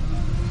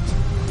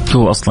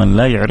 هو أصلا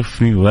لا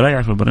يعرفني ولا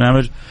يعرف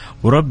البرنامج،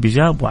 وربي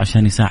جابه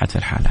عشان يساعد في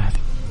الحالة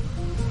هذه.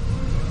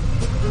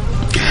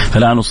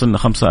 فالآن وصلنا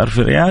 5,000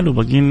 ريال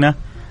وبقينا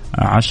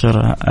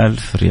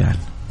 10,000 ريال.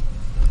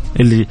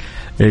 اللي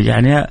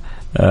يعني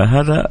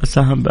هذا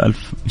ساهم ب1000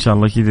 إن شاء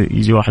الله. كذا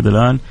يجي واحد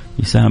الآن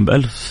يساهم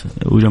ب1000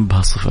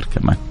 وجنبها 0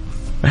 كمان.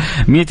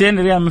 200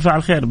 ريال من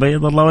فعل خير،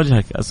 بيض الله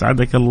وجهك،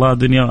 أسعدك الله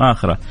دنيا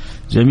وآخرة.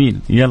 جميل.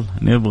 يلا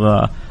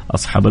نبغى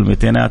أصحاب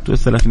 200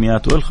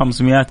 وال300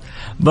 وال500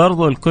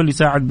 برضو، الكل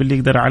يساعد باللي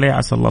يقدر عليه.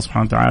 عسى الله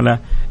سبحانه وتعالى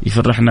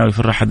يفرحنا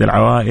ويفرح هذه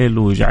العوائل،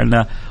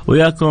 ويجعلنا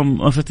وياكم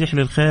مفاتيح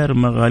للخير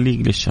مغاليق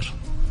للشر.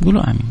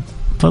 قولوا آمين.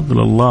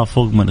 فضل الله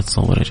فوق ما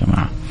نتصور يا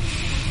جماعة.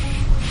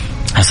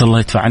 عسى الله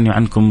يدفع عني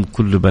وعنكم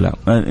كل بلاء.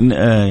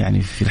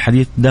 يعني في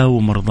الحديث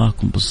داووا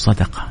مرضاكم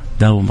بالصدقة،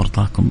 داووا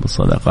مرضاكم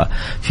بالصدقة.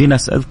 في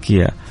ناس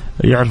أذكياء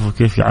يعرفوا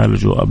كيف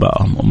يعالجوا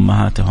أبائهم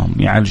أمهاتهم،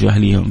 يعالجوا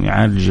أهليهم،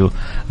 يعالجوا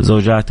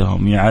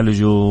زوجاتهم،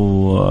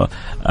 يعالجوا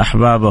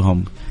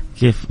أحبابهم.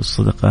 كيف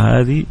الصدقة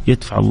هذه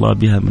يدفع الله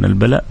بها من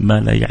البلاء ما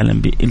لا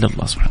يعلم به إلا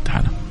الله سبحانه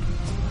وتعالى.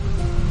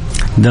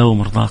 داووا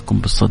مرضاكم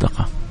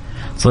بالصدقة.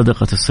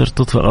 صدقة السر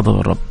تطفئ غضب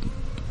الرب.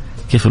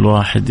 كيف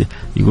الواحد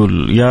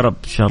يقول يا رب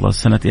إن شاء الله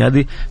سنتي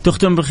هذه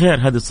تختم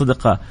بخير، هذه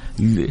الصدقة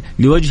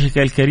لوجهك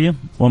الكريم،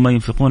 وما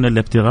ينفقون إلا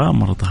ابتغاء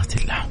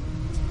مرضات الله.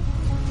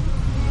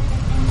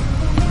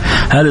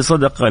 هذه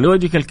صدقة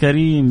لوجهك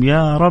الكريم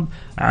يا رب،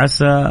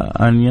 عسى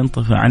أن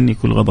ينطفئ عني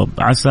كل غضب،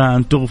 عسى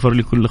أن تغفر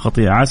لي كل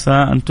خطيئة، عسى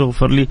أن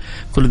تغفر لي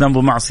كل ذنب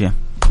ومعصية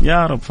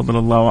يا رب، فضل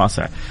الله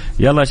واسع.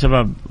 يلا يا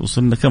شباب،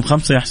 وصلنا كم؟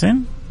 5 يا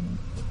حسين؟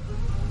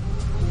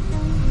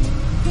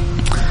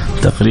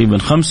 تقريبا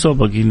 5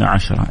 وباقي لنا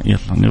 10. يلا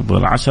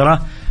نبغى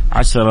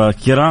 10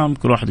 كرام،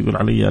 كل واحد يقول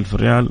علي 1000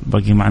 ريال،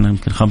 باقي معنا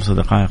يمكن 5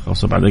 دقائق أو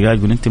 7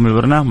 دقائق وننتهي من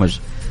البرنامج،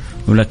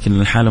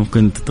 ولكن الحالة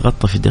ممكن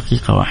تتغطى في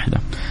دقيقة واحدة.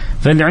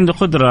 فاللي عنده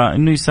قدرة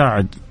إنه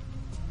يساعد،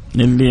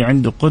 اللي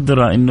عنده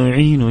قدرة إنه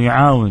يعين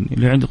ويعاون،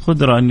 اللي عنده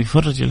قدرة إنه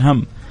يفرج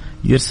الهم،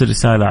 يرسل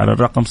رسالة على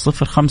الرقم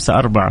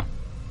 054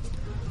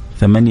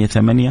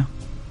 88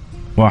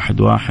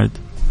 11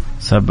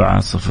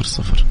 700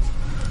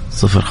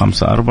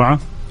 054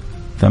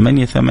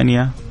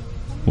 88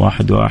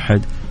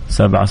 11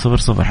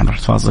 700. حنروح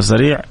فاصل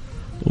سريع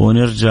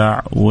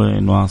ونرجع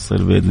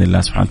ونواصل بإذن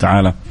الله سبحانه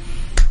وتعالى.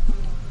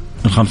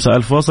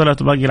 5000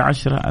 وصلت وباقي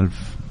 10,000.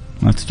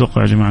 ما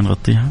تتوقع يا جماعة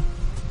نغطيها؟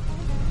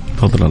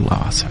 فضل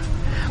الله واسع.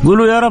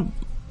 قولوا يا رب،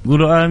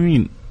 قولوا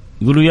آمين،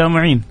 قولوا يا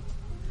معين.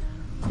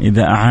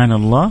 إذا أعان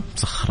الله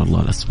سخر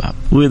الله الأسباب،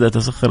 وإذا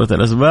تسخرت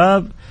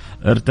الأسباب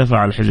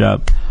ارتفع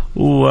الحجاب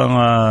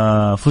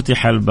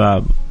وفتح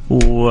الباب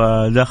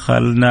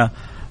ودخلنا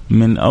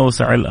من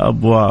أوسع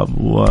الأبواب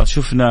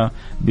وشفنا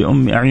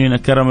بأم أعيننا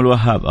كرم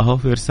الوهاب. أهو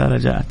في رسالة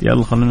جاءت،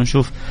 يلا خلونا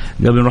نشوف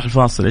قبل نروح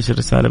الفاصل إيش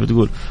الرسالة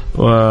بتقول.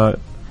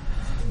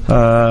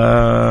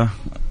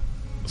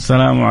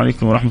 السلام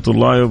عليكم ورحمة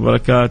الله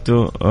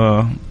وبركاته.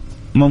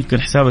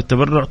 ممكن حساب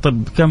التبرع؟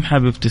 طب بكم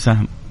حابب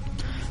تساهم؟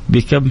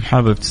 بكم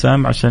حابب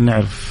تساهم عشان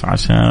نعرف،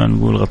 عشان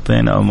نقول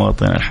غطينا أو ما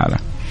غطينا الحالة.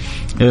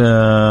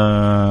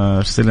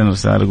 ارسل لنا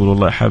رسالة قول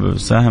والله حابب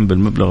تساهم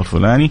بالمبلغ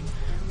الفلاني،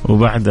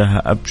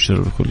 وبعدها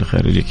أبشر بكل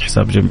خير يجيك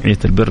حساب جمعية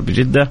البر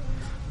بجدة،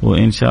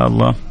 وإن شاء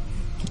الله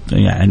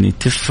يعني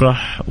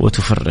تفرح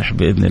وتفرح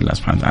بإذن الله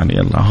سبحانه وتعالى.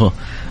 يلا هو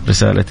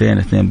رسالتين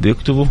 2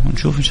 بيكتبوا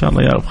ونشوف إن شاء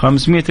الله يا رب.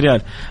 500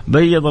 ريال،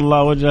 بيض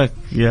الله وجهك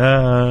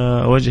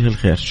يا وجه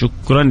الخير،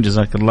 شكرا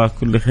جزاك الله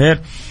كل خير.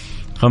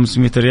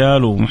 500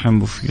 ريال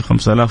ومحمد في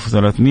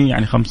 5300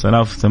 يعني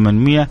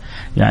 5800،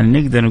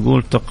 يعني نقدر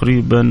نقول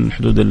تقريبا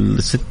حدود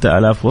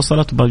 6000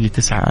 وصلت، وباقي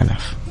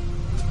 9000،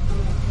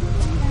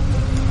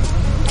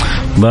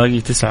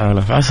 باقي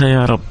 9000. عسى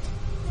يا رب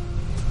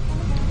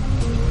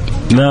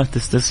لا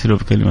تستسهلوا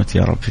بكلمة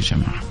يا رب في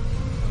جماعة.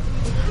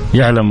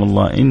 يعلم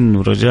الله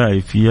إنه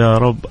رجائي في يا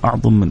رب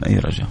أعظم من أي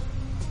رجاء،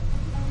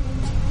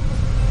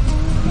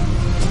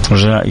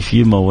 رجائي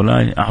في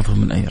مولاي أعظم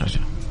من أي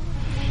رجاء.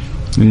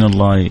 إن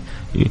الله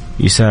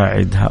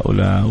يساعد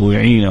هؤلاء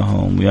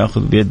ويعينهم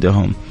ويأخذ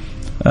بيدهم.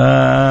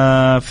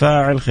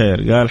 فاعل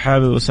خير قال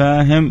حابب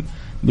أساهم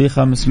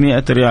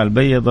ب500 ريال،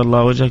 بيض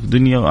الله وجهك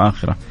دنيا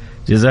وآخرة،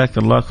 جزاك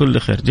الله كل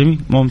خير. جميل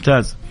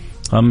ممتاز.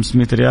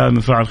 500 ريال من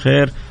فاعل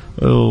خير،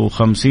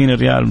 و50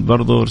 ريال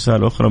برضو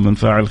رسالة أخرى من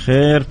فاعل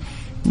خير.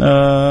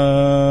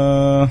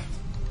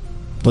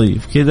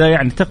 طيب كذا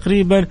يعني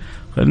تقريبا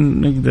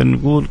نقدر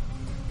نقول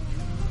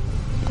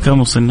كم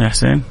وصلنا يا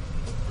حسين؟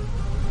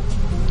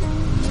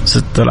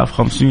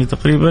 6500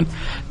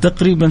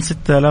 تقريبا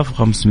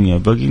 6500،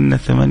 باقي لنا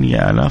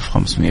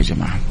 8500 يا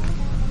جماعة.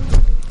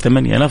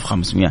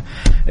 8500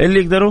 اللي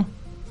يقدروا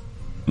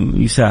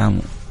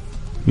يساهموا.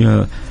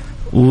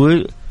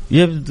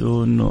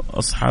 ويبدو أنه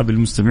أصحاب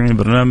المستمعين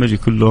البرنامج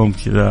كلهم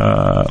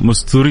كذا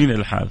مستورين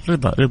الحال.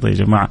 رضا يا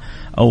جماعة،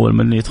 أول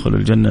من يدخل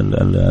الجنة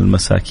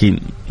المساكين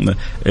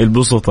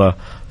البسطة،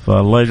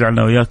 فالله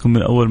يجعلنا وياكم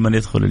من أول من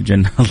يدخل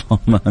الجنة.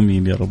 اللهم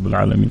آمين يا رب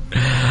العالمين.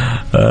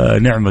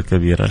 نعمة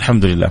كبيرة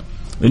الحمد لله.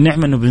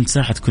 النعمة أنه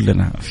بنساعد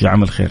كلنا في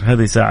عمل خير،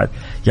 هذا يساعد.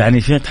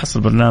 يعني فين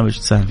تحصل برنامج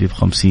تساهم فيه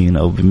ب50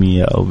 أو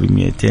ب100 أو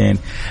ب200،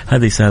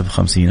 هذا يساهم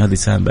ب50، هذا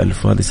يساهم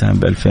ب1000، وهذا يساهم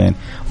ب2000،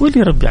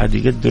 واللي ربي عاد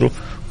يقدره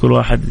كل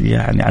واحد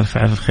يعني على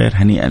فعل الخير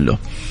هنيئا له.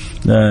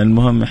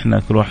 المهم إحنا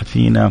كل واحد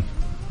فينا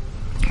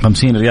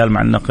 50 ريال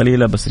مع أنها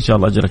قليلة، بس إن شاء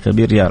الله أجر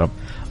كبير يا رب،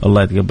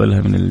 الله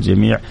يتقبلها من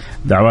الجميع.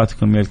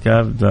 دعواتكم يا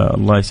الكاذب،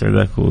 الله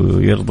يسعدك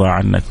ويرضى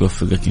عنك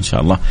ويوفقك إن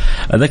شاء الله.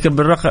 أذكر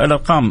بالرقم،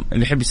 الأرقام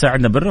اللي يحب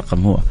يساعدنا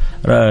بالرقم هو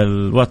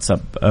الواتساب.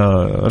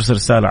 ارسل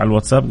رسالة على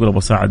الواتساب قول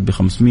بساعد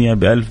ب500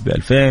 ب1000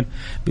 ب2000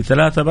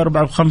 ب3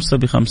 ب4 ب5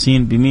 ب50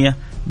 ب100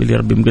 باللي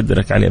ربي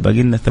مقدرك عليه.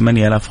 باقي لنا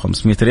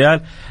 8500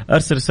 ريال.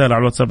 ارسل رسالة على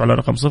الواتساب على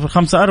رقم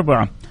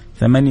 054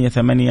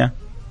 88.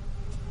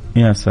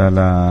 يا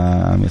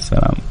سلام يا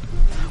سلام.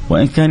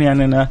 وإن كان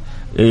يعني أنا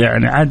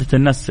يعني عادة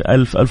الناس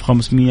 1000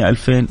 1500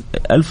 2000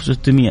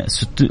 1600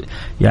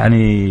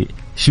 يعني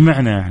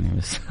شمعنا يعني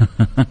بس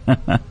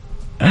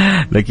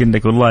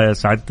لكنك والله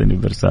سعدتني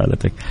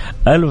برسالتك.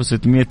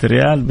 1600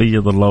 ريال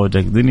بيض الله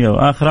وجهك دنيا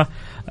وآخرة.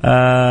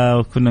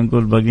 وكنا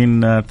نقول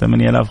باقينا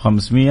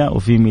 8500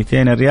 وفي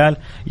 200 ريال،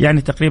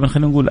 يعني تقريبا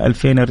خلينا نقول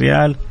 2000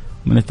 ريال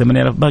من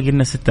 8000، باقي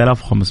لنا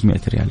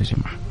 6500 ريال يا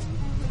جماعة.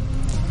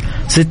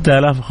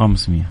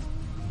 6500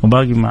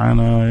 وباقي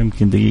معنا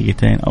يمكن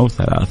دقيقتين أو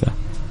 3.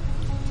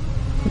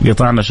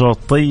 قطعنا شوط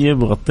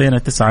طيب وغطينا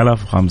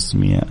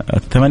 9500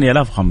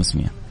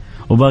 8500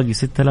 وباقي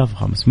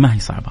 6500. ما هي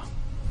صعبة.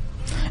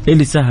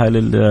 اللي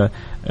سهل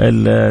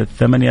ال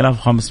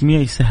 8500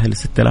 يسهل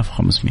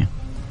 6500.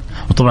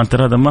 وطبعا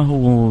ترى هذا ما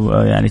هو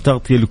يعني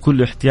تغطية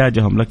لكل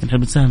احتياجهم، لكن احنا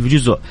بنساهم في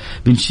جزء،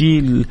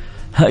 بنشيل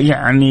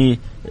يعني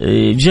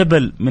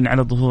جبل من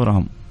على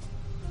ظهورهم.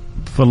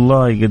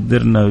 فالله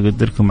يقدرنا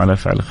ويقدركم على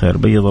فعل الخير.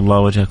 بيض الله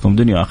وجهكم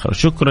دنيا وآخرة.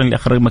 شكرا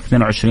لأخ رقمك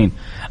 22.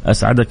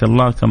 أسعدك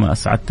الله كما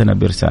أسعدتنا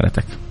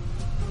برسالتك.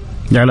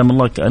 يعلم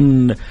الله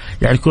كأن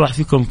يعني كل واحد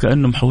فيكم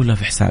كأنه محولها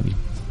في حسابي.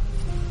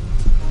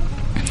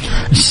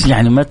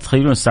 يعني ما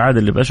تتخيلون السعادة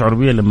اللي بأشعر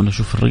بيها لما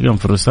أشوف الرقم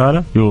في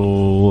الرسالة.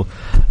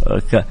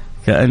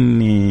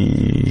 كأني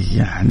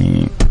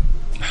يعني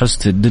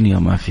حست الدنيا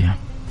ما فيها.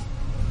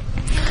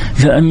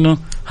 لأنه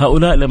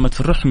هؤلاء لما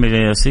تفرحهم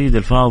يا سيد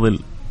الفاضل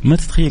ما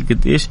تتخيل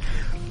قد إيش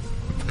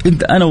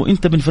أنا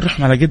وإنت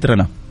بنفرحهم على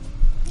قدرنا،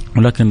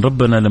 ولكن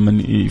ربنا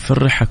لما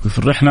يفرحك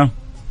ويفرحنا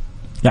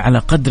على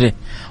قدره،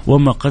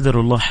 وما قدر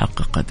الله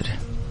حق قدره.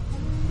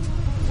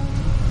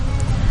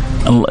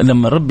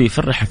 لما ربي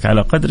يفرحك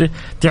على قدره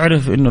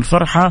تعرف إنه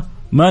الفرحة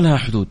ما لها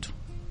حدود،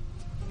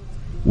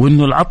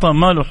 وإنه العطاء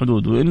ما له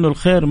حدود، وإنه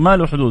الخير ما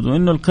له حدود،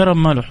 وإنه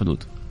الكرم ما له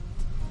حدود.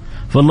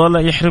 فالله لا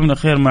يحرمنا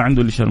خير ما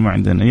عنده لشر ما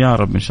عندنا يا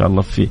رب إن شاء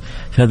الله في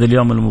هذا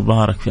اليوم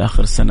المبارك في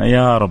آخر السنة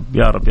يا رب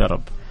يا رب يا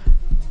رب.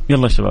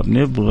 يلا شباب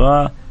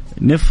نبغى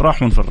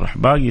نفرح ونفرح.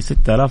 باقي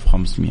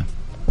 6500.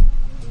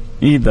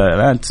 إذا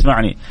الآن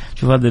تسمعني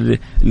شوف هذا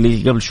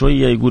اللي قبل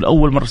شوية يقول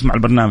أول مرة اسمع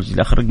البرنامج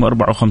اللي آخر رقم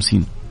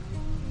 54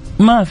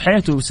 ما في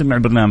حياته يسمع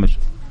البرنامج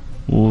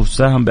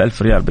وساهم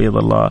ب1000 ريال. بيض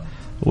الله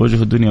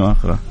وجه الدنيا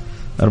وآخرة.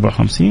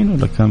 54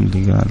 ولا كم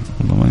اللي قال؟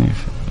 والله ماني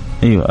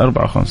أيوة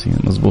 54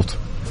 مزبوط.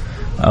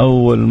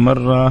 أول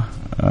مرة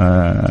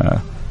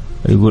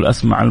يقول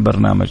أسمع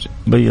البرنامج.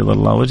 بيض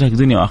الله وجهك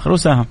دنيا وآخرة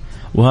وساهم.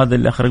 وهذا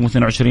اللي آخر رقم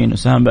 22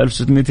 وساهم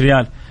ب1600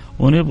 ريال.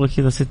 ونبغى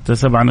كذا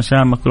 6-7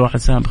 نشامة كل واحد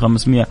ساهم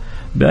ب500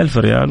 ب1000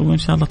 ريال، وإن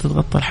شاء الله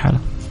تتغطى الحالة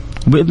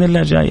وبإذن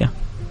الله جاية.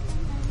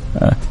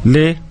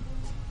 ليه؟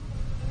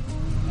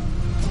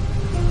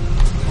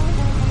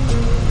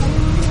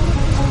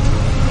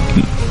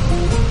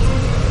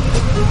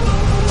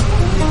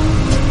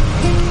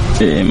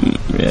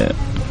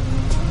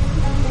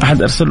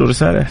 أحد أرسل له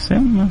رسالة يا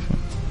حسين؟ ما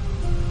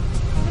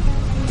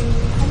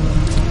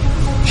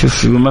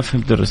شوف ما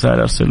فهمت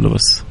الرسالة. أرسل له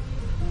بس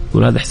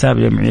يقول هذا حساب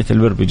جمعية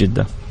البر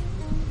بجدة.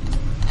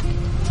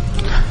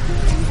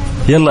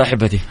 يلا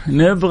أحبتي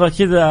نبغى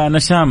كذا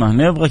نشامة،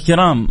 نبغى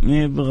كرام،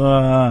 نبغى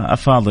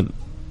أفاضل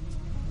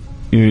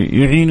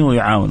يعينوا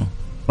ويعاونوا.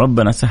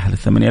 ربنا سهل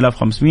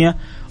 8500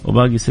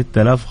 وباقي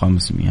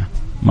 6500.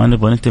 ما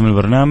نبغى ننتهي من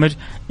البرنامج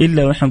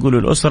إلا ونحن نقول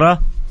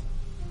للأسرة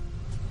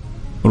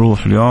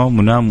روح اليوم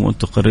ونام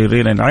وانتم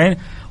قريرين العين،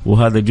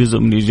 وهذا جزء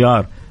من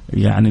الإيجار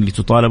يعني اللي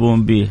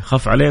تطالبون به.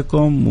 خف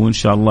عليكم وإن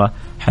شاء الله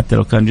حتى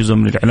لو كان جزء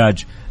من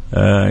العلاج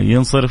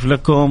ينصرف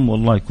لكم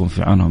والله يكون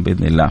في عونهم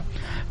بإذن الله.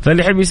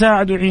 فاللي يحب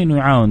يساعد ويعين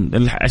ويعاون،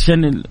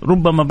 عشان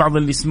ربما بعض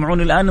اللي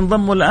يسمعون الآن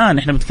انضموا الآن.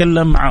 احنا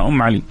بنتكلم مع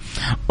أم علي.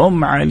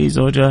 أم علي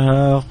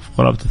زوجها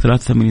قرابة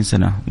 83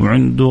 سنة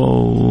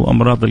وعنده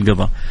أمراض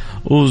القضاء،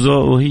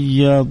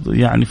 وهي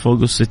يعني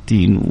فوق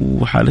 60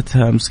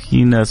 وحالتها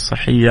مسكينة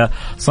صحية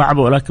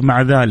صعبة، ولكن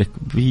مع ذلك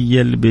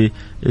هي اللي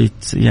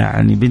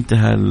يعني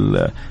بنتها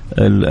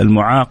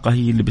المعاقة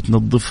هي اللي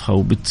بتنظفها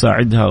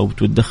وبتساعدها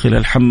وبتدخلها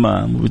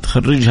الحمام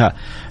وبتخرجها.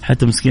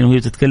 حتى مسكينة وهي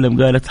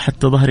تتكلم قالت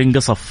حتى ظهري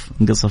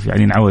انقصف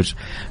يعني انعوج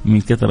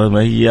من كثرة ما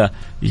هي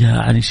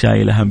يعني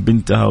شايلة هم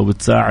بنتها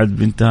وبتساعد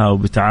بنتها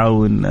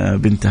وبتعاون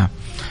بنتها.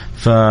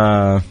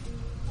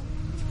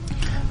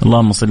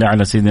 اللهم صل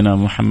على سيدنا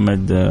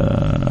محمد.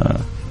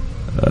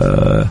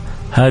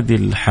 هذه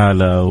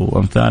الحالة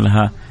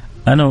وأمثالها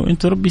أنا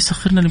وإنتو ربي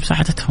يسخرنا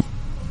لمساعدتهم.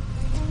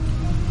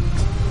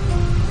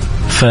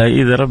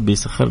 فإذا ربي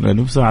سخرنا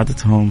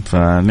لمساعدتهم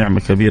فنعمة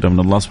كبيرة من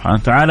الله سبحانه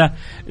وتعالى.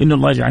 إن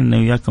الله يجعلنا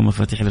وإياكم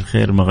مفاتيح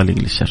للخير مغاليق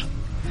للشر.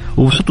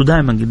 وحطوا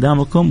دائما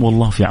قدامكم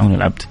والله في عون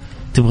العبد.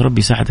 تبغى ربي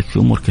يساعدك في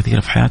أمور كثيرة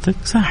في حياتك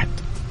ساعد.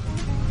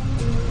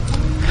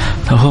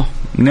 أهو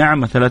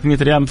نعمة 300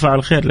 ريال من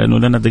فاعل خير، لأنه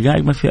لنا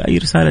دقائق ما في أي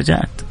رسالة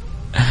جاءت.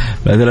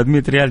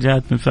 300 ريال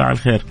جاءت من فاعل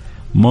خير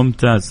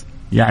ممتاز.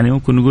 يعني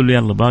ممكن نقول له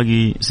يلا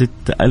باقي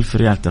 6000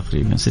 ريال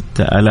تقريبا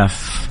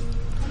 6000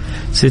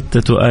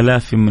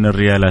 من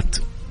الريالات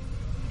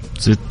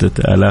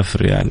 6000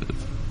 ريال.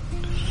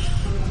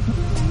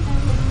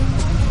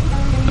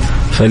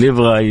 فاللي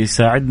يبغى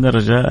يساعدنا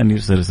رجاء أن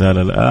يرسل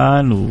رسالة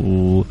الآن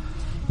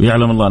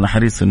ويعلم الله أنا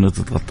حريص أنه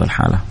تتغطى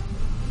الحالة.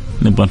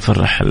 نبغى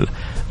نفرح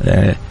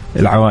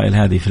العوائل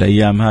هذه في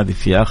الأيام هذه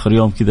في آخر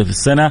يوم كذا في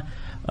السنة.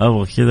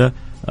 أبغى كذا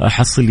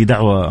أحصل لي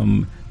دعوة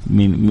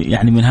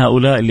من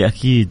هؤلاء اللي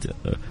أكيد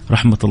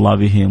رحمة الله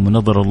بهم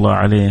ونظر الله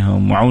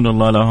عليهم وعون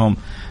الله لهم.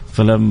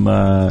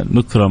 فلما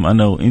نكرم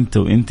أنا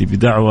وإنت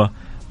بدعوة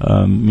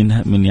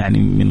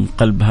من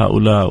قلب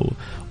هؤلاء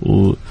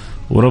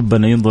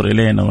وربنا ينظر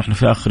إلينا وإحنا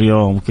في آخر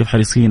يوم، وكيف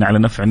حريصين على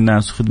نفع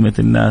الناس وخدمة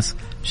الناس.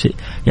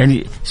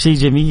 شيء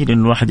جميل إن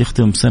الواحد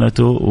يختم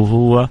سنته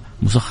وهو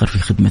مسخر في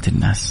خدمة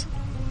الناس.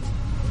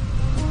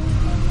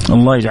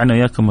 الله يجعلنا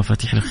وياكم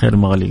مفاتيح الخير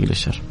مغاليق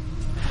للشر.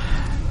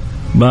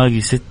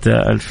 باقي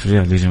 6000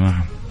 ريال يا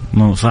جماعة.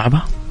 ما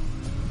صعبة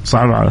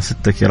على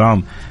 6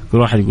 كرام كل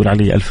واحد يقول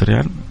علي 1000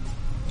 ريال،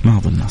 ما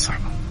أظنها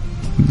صعبة،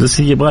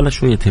 بس هي يبغى لها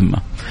شوية همة،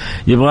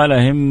 يبغى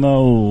لها همة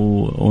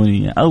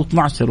أو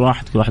 12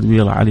 واحد كل واحد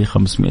يقول عليه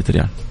 500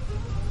 ريال.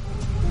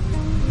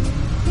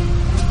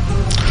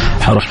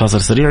 حروح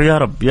فاصل سريع. يا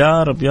رب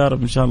يا رب يا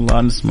رب إن شاء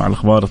الله نسمع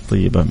الأخبار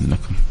الطيبة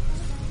منكم.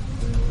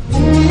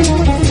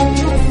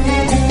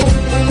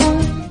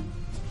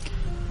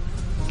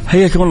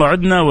 حياكم الله.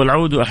 عدنا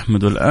والعود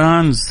أحمد.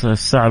 الآن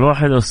الساعة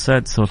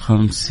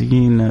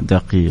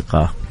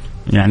 1:56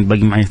 يعني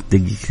باقي معي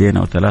 2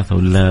 أو 3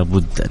 ولا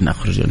بد أن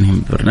أخرج أنهي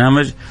من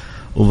البرنامج،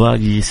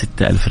 وباقي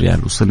 6000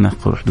 ريال، وصلنا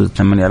حدود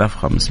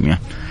 8500.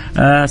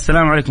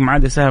 السلام عليكم.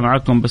 عادة سهل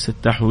معكم، بس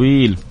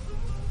التحويل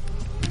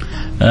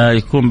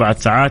يكون بعد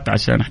ساعات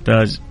عشان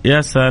أحتاج.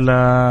 يا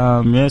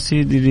سلام يا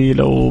سيدي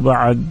لو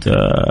بعد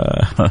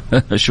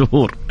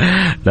شهور،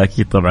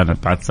 لكن طبعا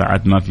بعد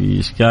ساعات ما في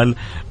إشكال،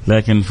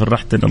 لكن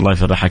فرحتنا الله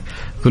يفرحك.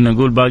 كنا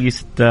نقول باقي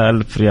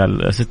 6000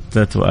 ريال،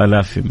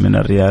 6000 من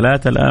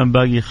الريالات، الآن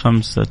باقي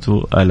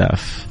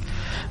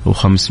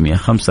 5500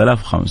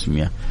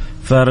 5500.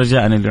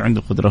 فرجاء اللي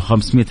عنده قدرة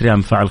 500 ريال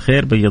من فعل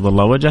خير بيض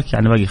الله وجهك،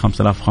 يعني باقي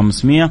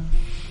 5500.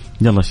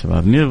 يلا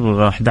شباب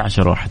نبغى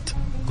 11 واحد،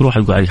 كل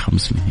واحد يقول عليه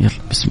 500. يلا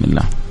بسم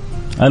الله.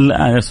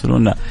 الآن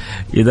يرسلون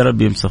إذا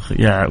ربي يمسخ.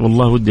 يعني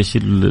والله ودي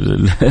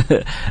أشيل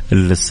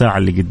الساعة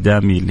اللي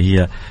قدامي اللي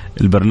هي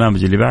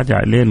البرنامج اللي بعدي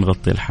عليه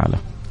نغطي الحالة،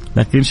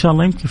 لكن إن شاء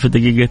الله يمكن في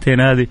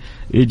دقيقتين هذه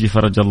يجي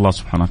فرج الله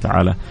سبحانه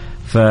وتعالى.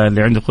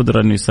 فاللي عنده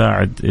قدرة إنه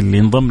يساعد اللي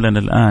ينضم لنا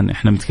الآن،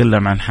 إحنا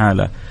بنتكلم عن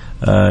حالة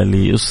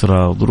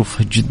لأسرة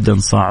ظروفها جدا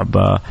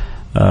صعبة،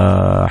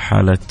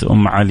 حالة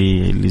أم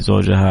علي اللي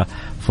زوجها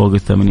فوق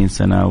 80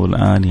 سنة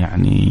والآن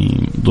يعني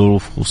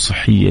ظروفه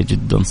صحية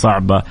جدا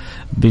صعبة،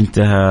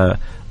 بنتها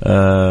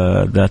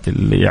ذات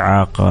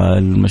الإعاقة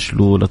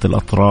المشلولة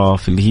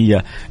الأطراف اللي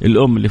هي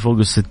الأم اللي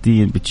فوق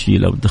 60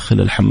 بتشيلها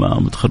وتدخلها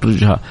الحمام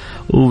وتخرجها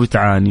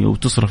وبتعاني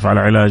وتصرف على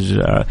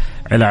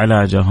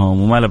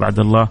علاجهم، وما لا بعد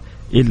الله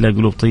إلا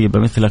قلوب طيبة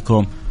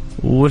مثلكم.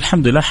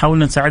 والحمد لله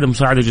حاولنا نساعدها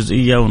مساعدة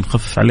جزئية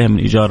ونخفف عليها من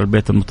إيجار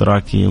البيت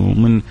المتراكم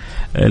ومن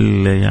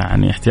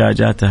يعني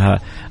احتياجاتها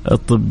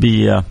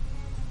الطبية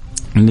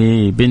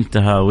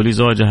لبنتها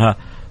ولزوجها،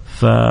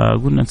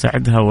 فقلنا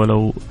نساعدها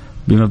ولو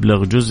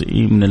بمبلغ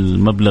جزئي من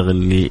المبلغ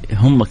اللي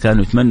هم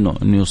كانوا يتمنوا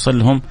أن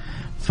يوصلهم.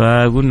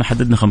 فقلنا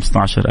حددنا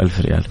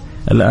 15000 ريال،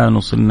 الآن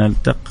وصلنا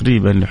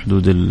تقريبا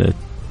لحدود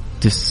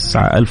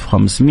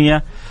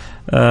 9500.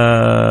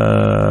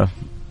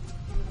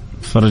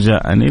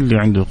 فرجاء اللي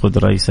عنده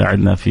قدرة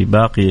يساعدنا في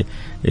باقي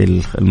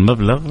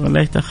المبلغ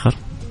لا يتأخر،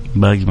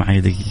 باقي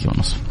معي 1.5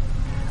 دقيقة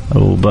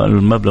أو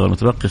المبلغ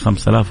المتبقي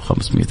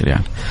 5500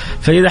 ريال.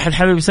 فإذا أحد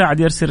حابب يساعد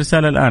يرسل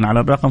رسالة الآن على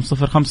الرقم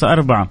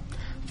 054-88-11-700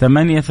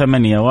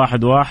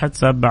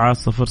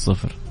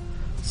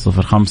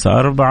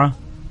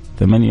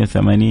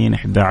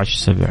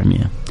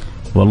 054-88-11-700.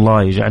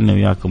 والله يجعلنا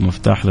وياكم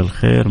مفتاح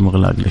للخير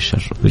مغلاق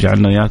للشر،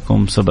 ويجعلنا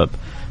وياكم سبب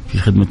في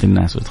خدمة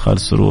الناس وإدخال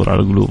السرور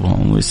على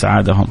قلوبهم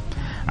وإسعادهم.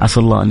 عسى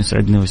الله أن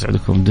يسعدنا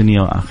ويسعدكم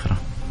دنيا وآخرة.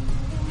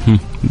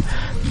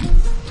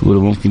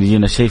 تقولوا ممكن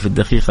يجينا شيء في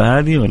الدقيقة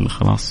هذه ولا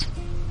خلاص؟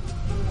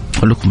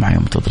 كلكم معي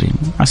منتظرين.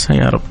 عسى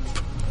يا رب.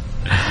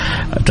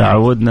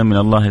 تعودنا من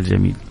الله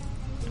الجميل.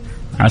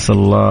 عسى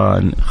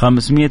الله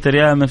 500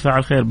 ريال من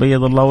فعل خير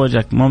بيض الله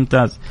وجهك.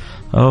 ممتاز.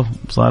 أهو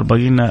صار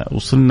باقينا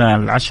وصلنا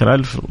على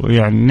 10,000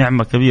 يعني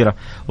نعمة كبيرة،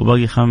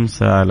 وباقي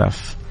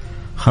 5000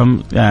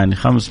 يعني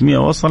 500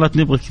 وصلت.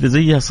 نبغى كذا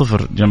زيها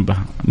صفر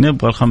جنبها،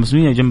 نبغى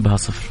 500 جنبها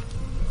صفر،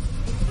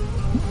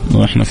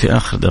 وإحنا في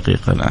آخر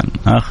دقيقة الآن،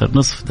 آخر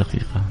نصف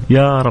دقيقة.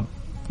 يا رب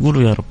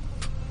قولوا يا رب،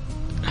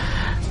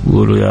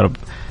 قولوا يا رب.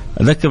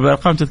 أذكر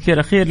بأرقام تذكير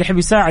أخير اللي يحب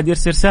يساعد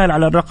يرسل رسالة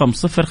على الرقم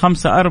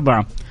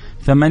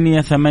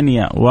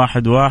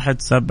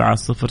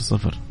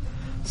 054-88-11-700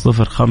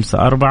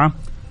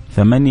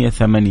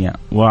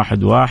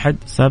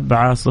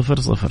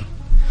 054-88-11-700.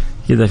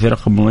 كذا في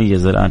رقم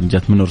مميز الآن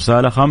جات منه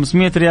رسالة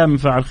 500 ريال من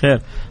فاعل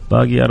خير،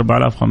 باقي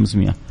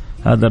 4500.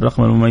 هذا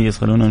الرقم المميز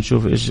خلونا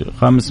نشوف إيش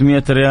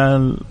 500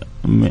 ريال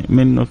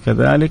منه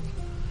كذلك.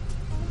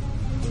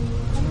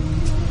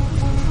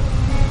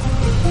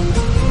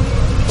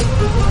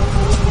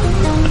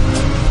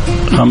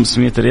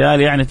 $500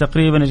 يعني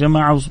تقريبا يا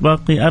جماعة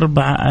باقي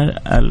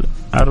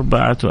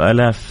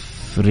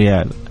 4000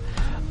 ريال.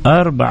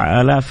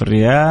 4000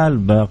 ريال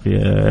باقي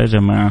يا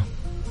جماعة.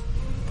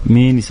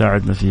 مين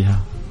يساعدنا فيها؟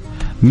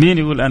 مين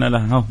يقول أنا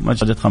لا ما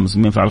جت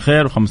 500 من فعل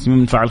خير و500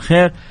 من فعل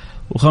خير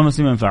و500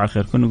 من فعل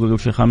خير. كنا نقول قبل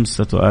شيء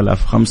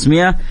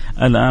 5500،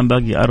 الآن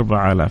باقي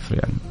 4000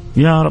 ريال.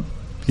 يا رب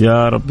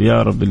يا رب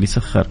يا رب اللي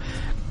سخر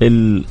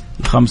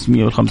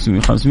 500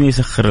 وال500 و500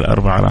 يسخر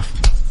 4000.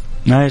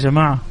 يا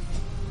جماعة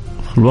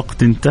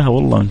الوقت انتهى،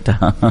 والله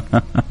انتهى.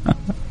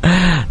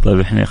 طيب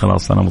احنا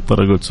خلاص أنا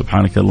مضطر أقول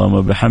سبحانك اللهم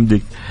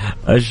وبحمدك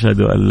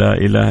أشهد أن لا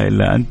إله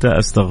إلا أنت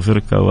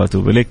أستغفرك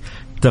وأتوب إليك.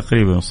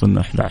 تقريبا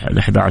وصلنا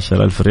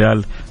 11,000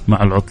 ريال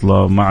مع العطلة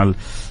ومع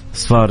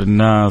أسفار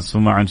الناس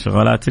ومع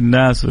انشغالات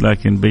الناس،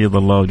 ولكن بيض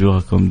الله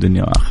وجوهكم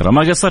دنيا وآخرة.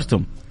 ما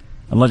قصرتم،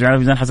 الله يجعلها في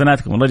ميزان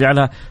حسناتكم، الله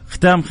يجعلها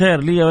ختام خير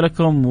لي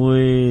ولكم،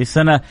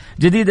 وسنة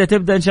جديدة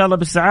تبدأ إن شاء الله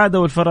بالسعادة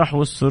والفرح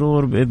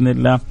والسرور بإذن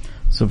الله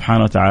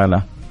سبحانه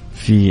وتعالى.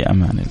 في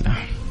أمان الله.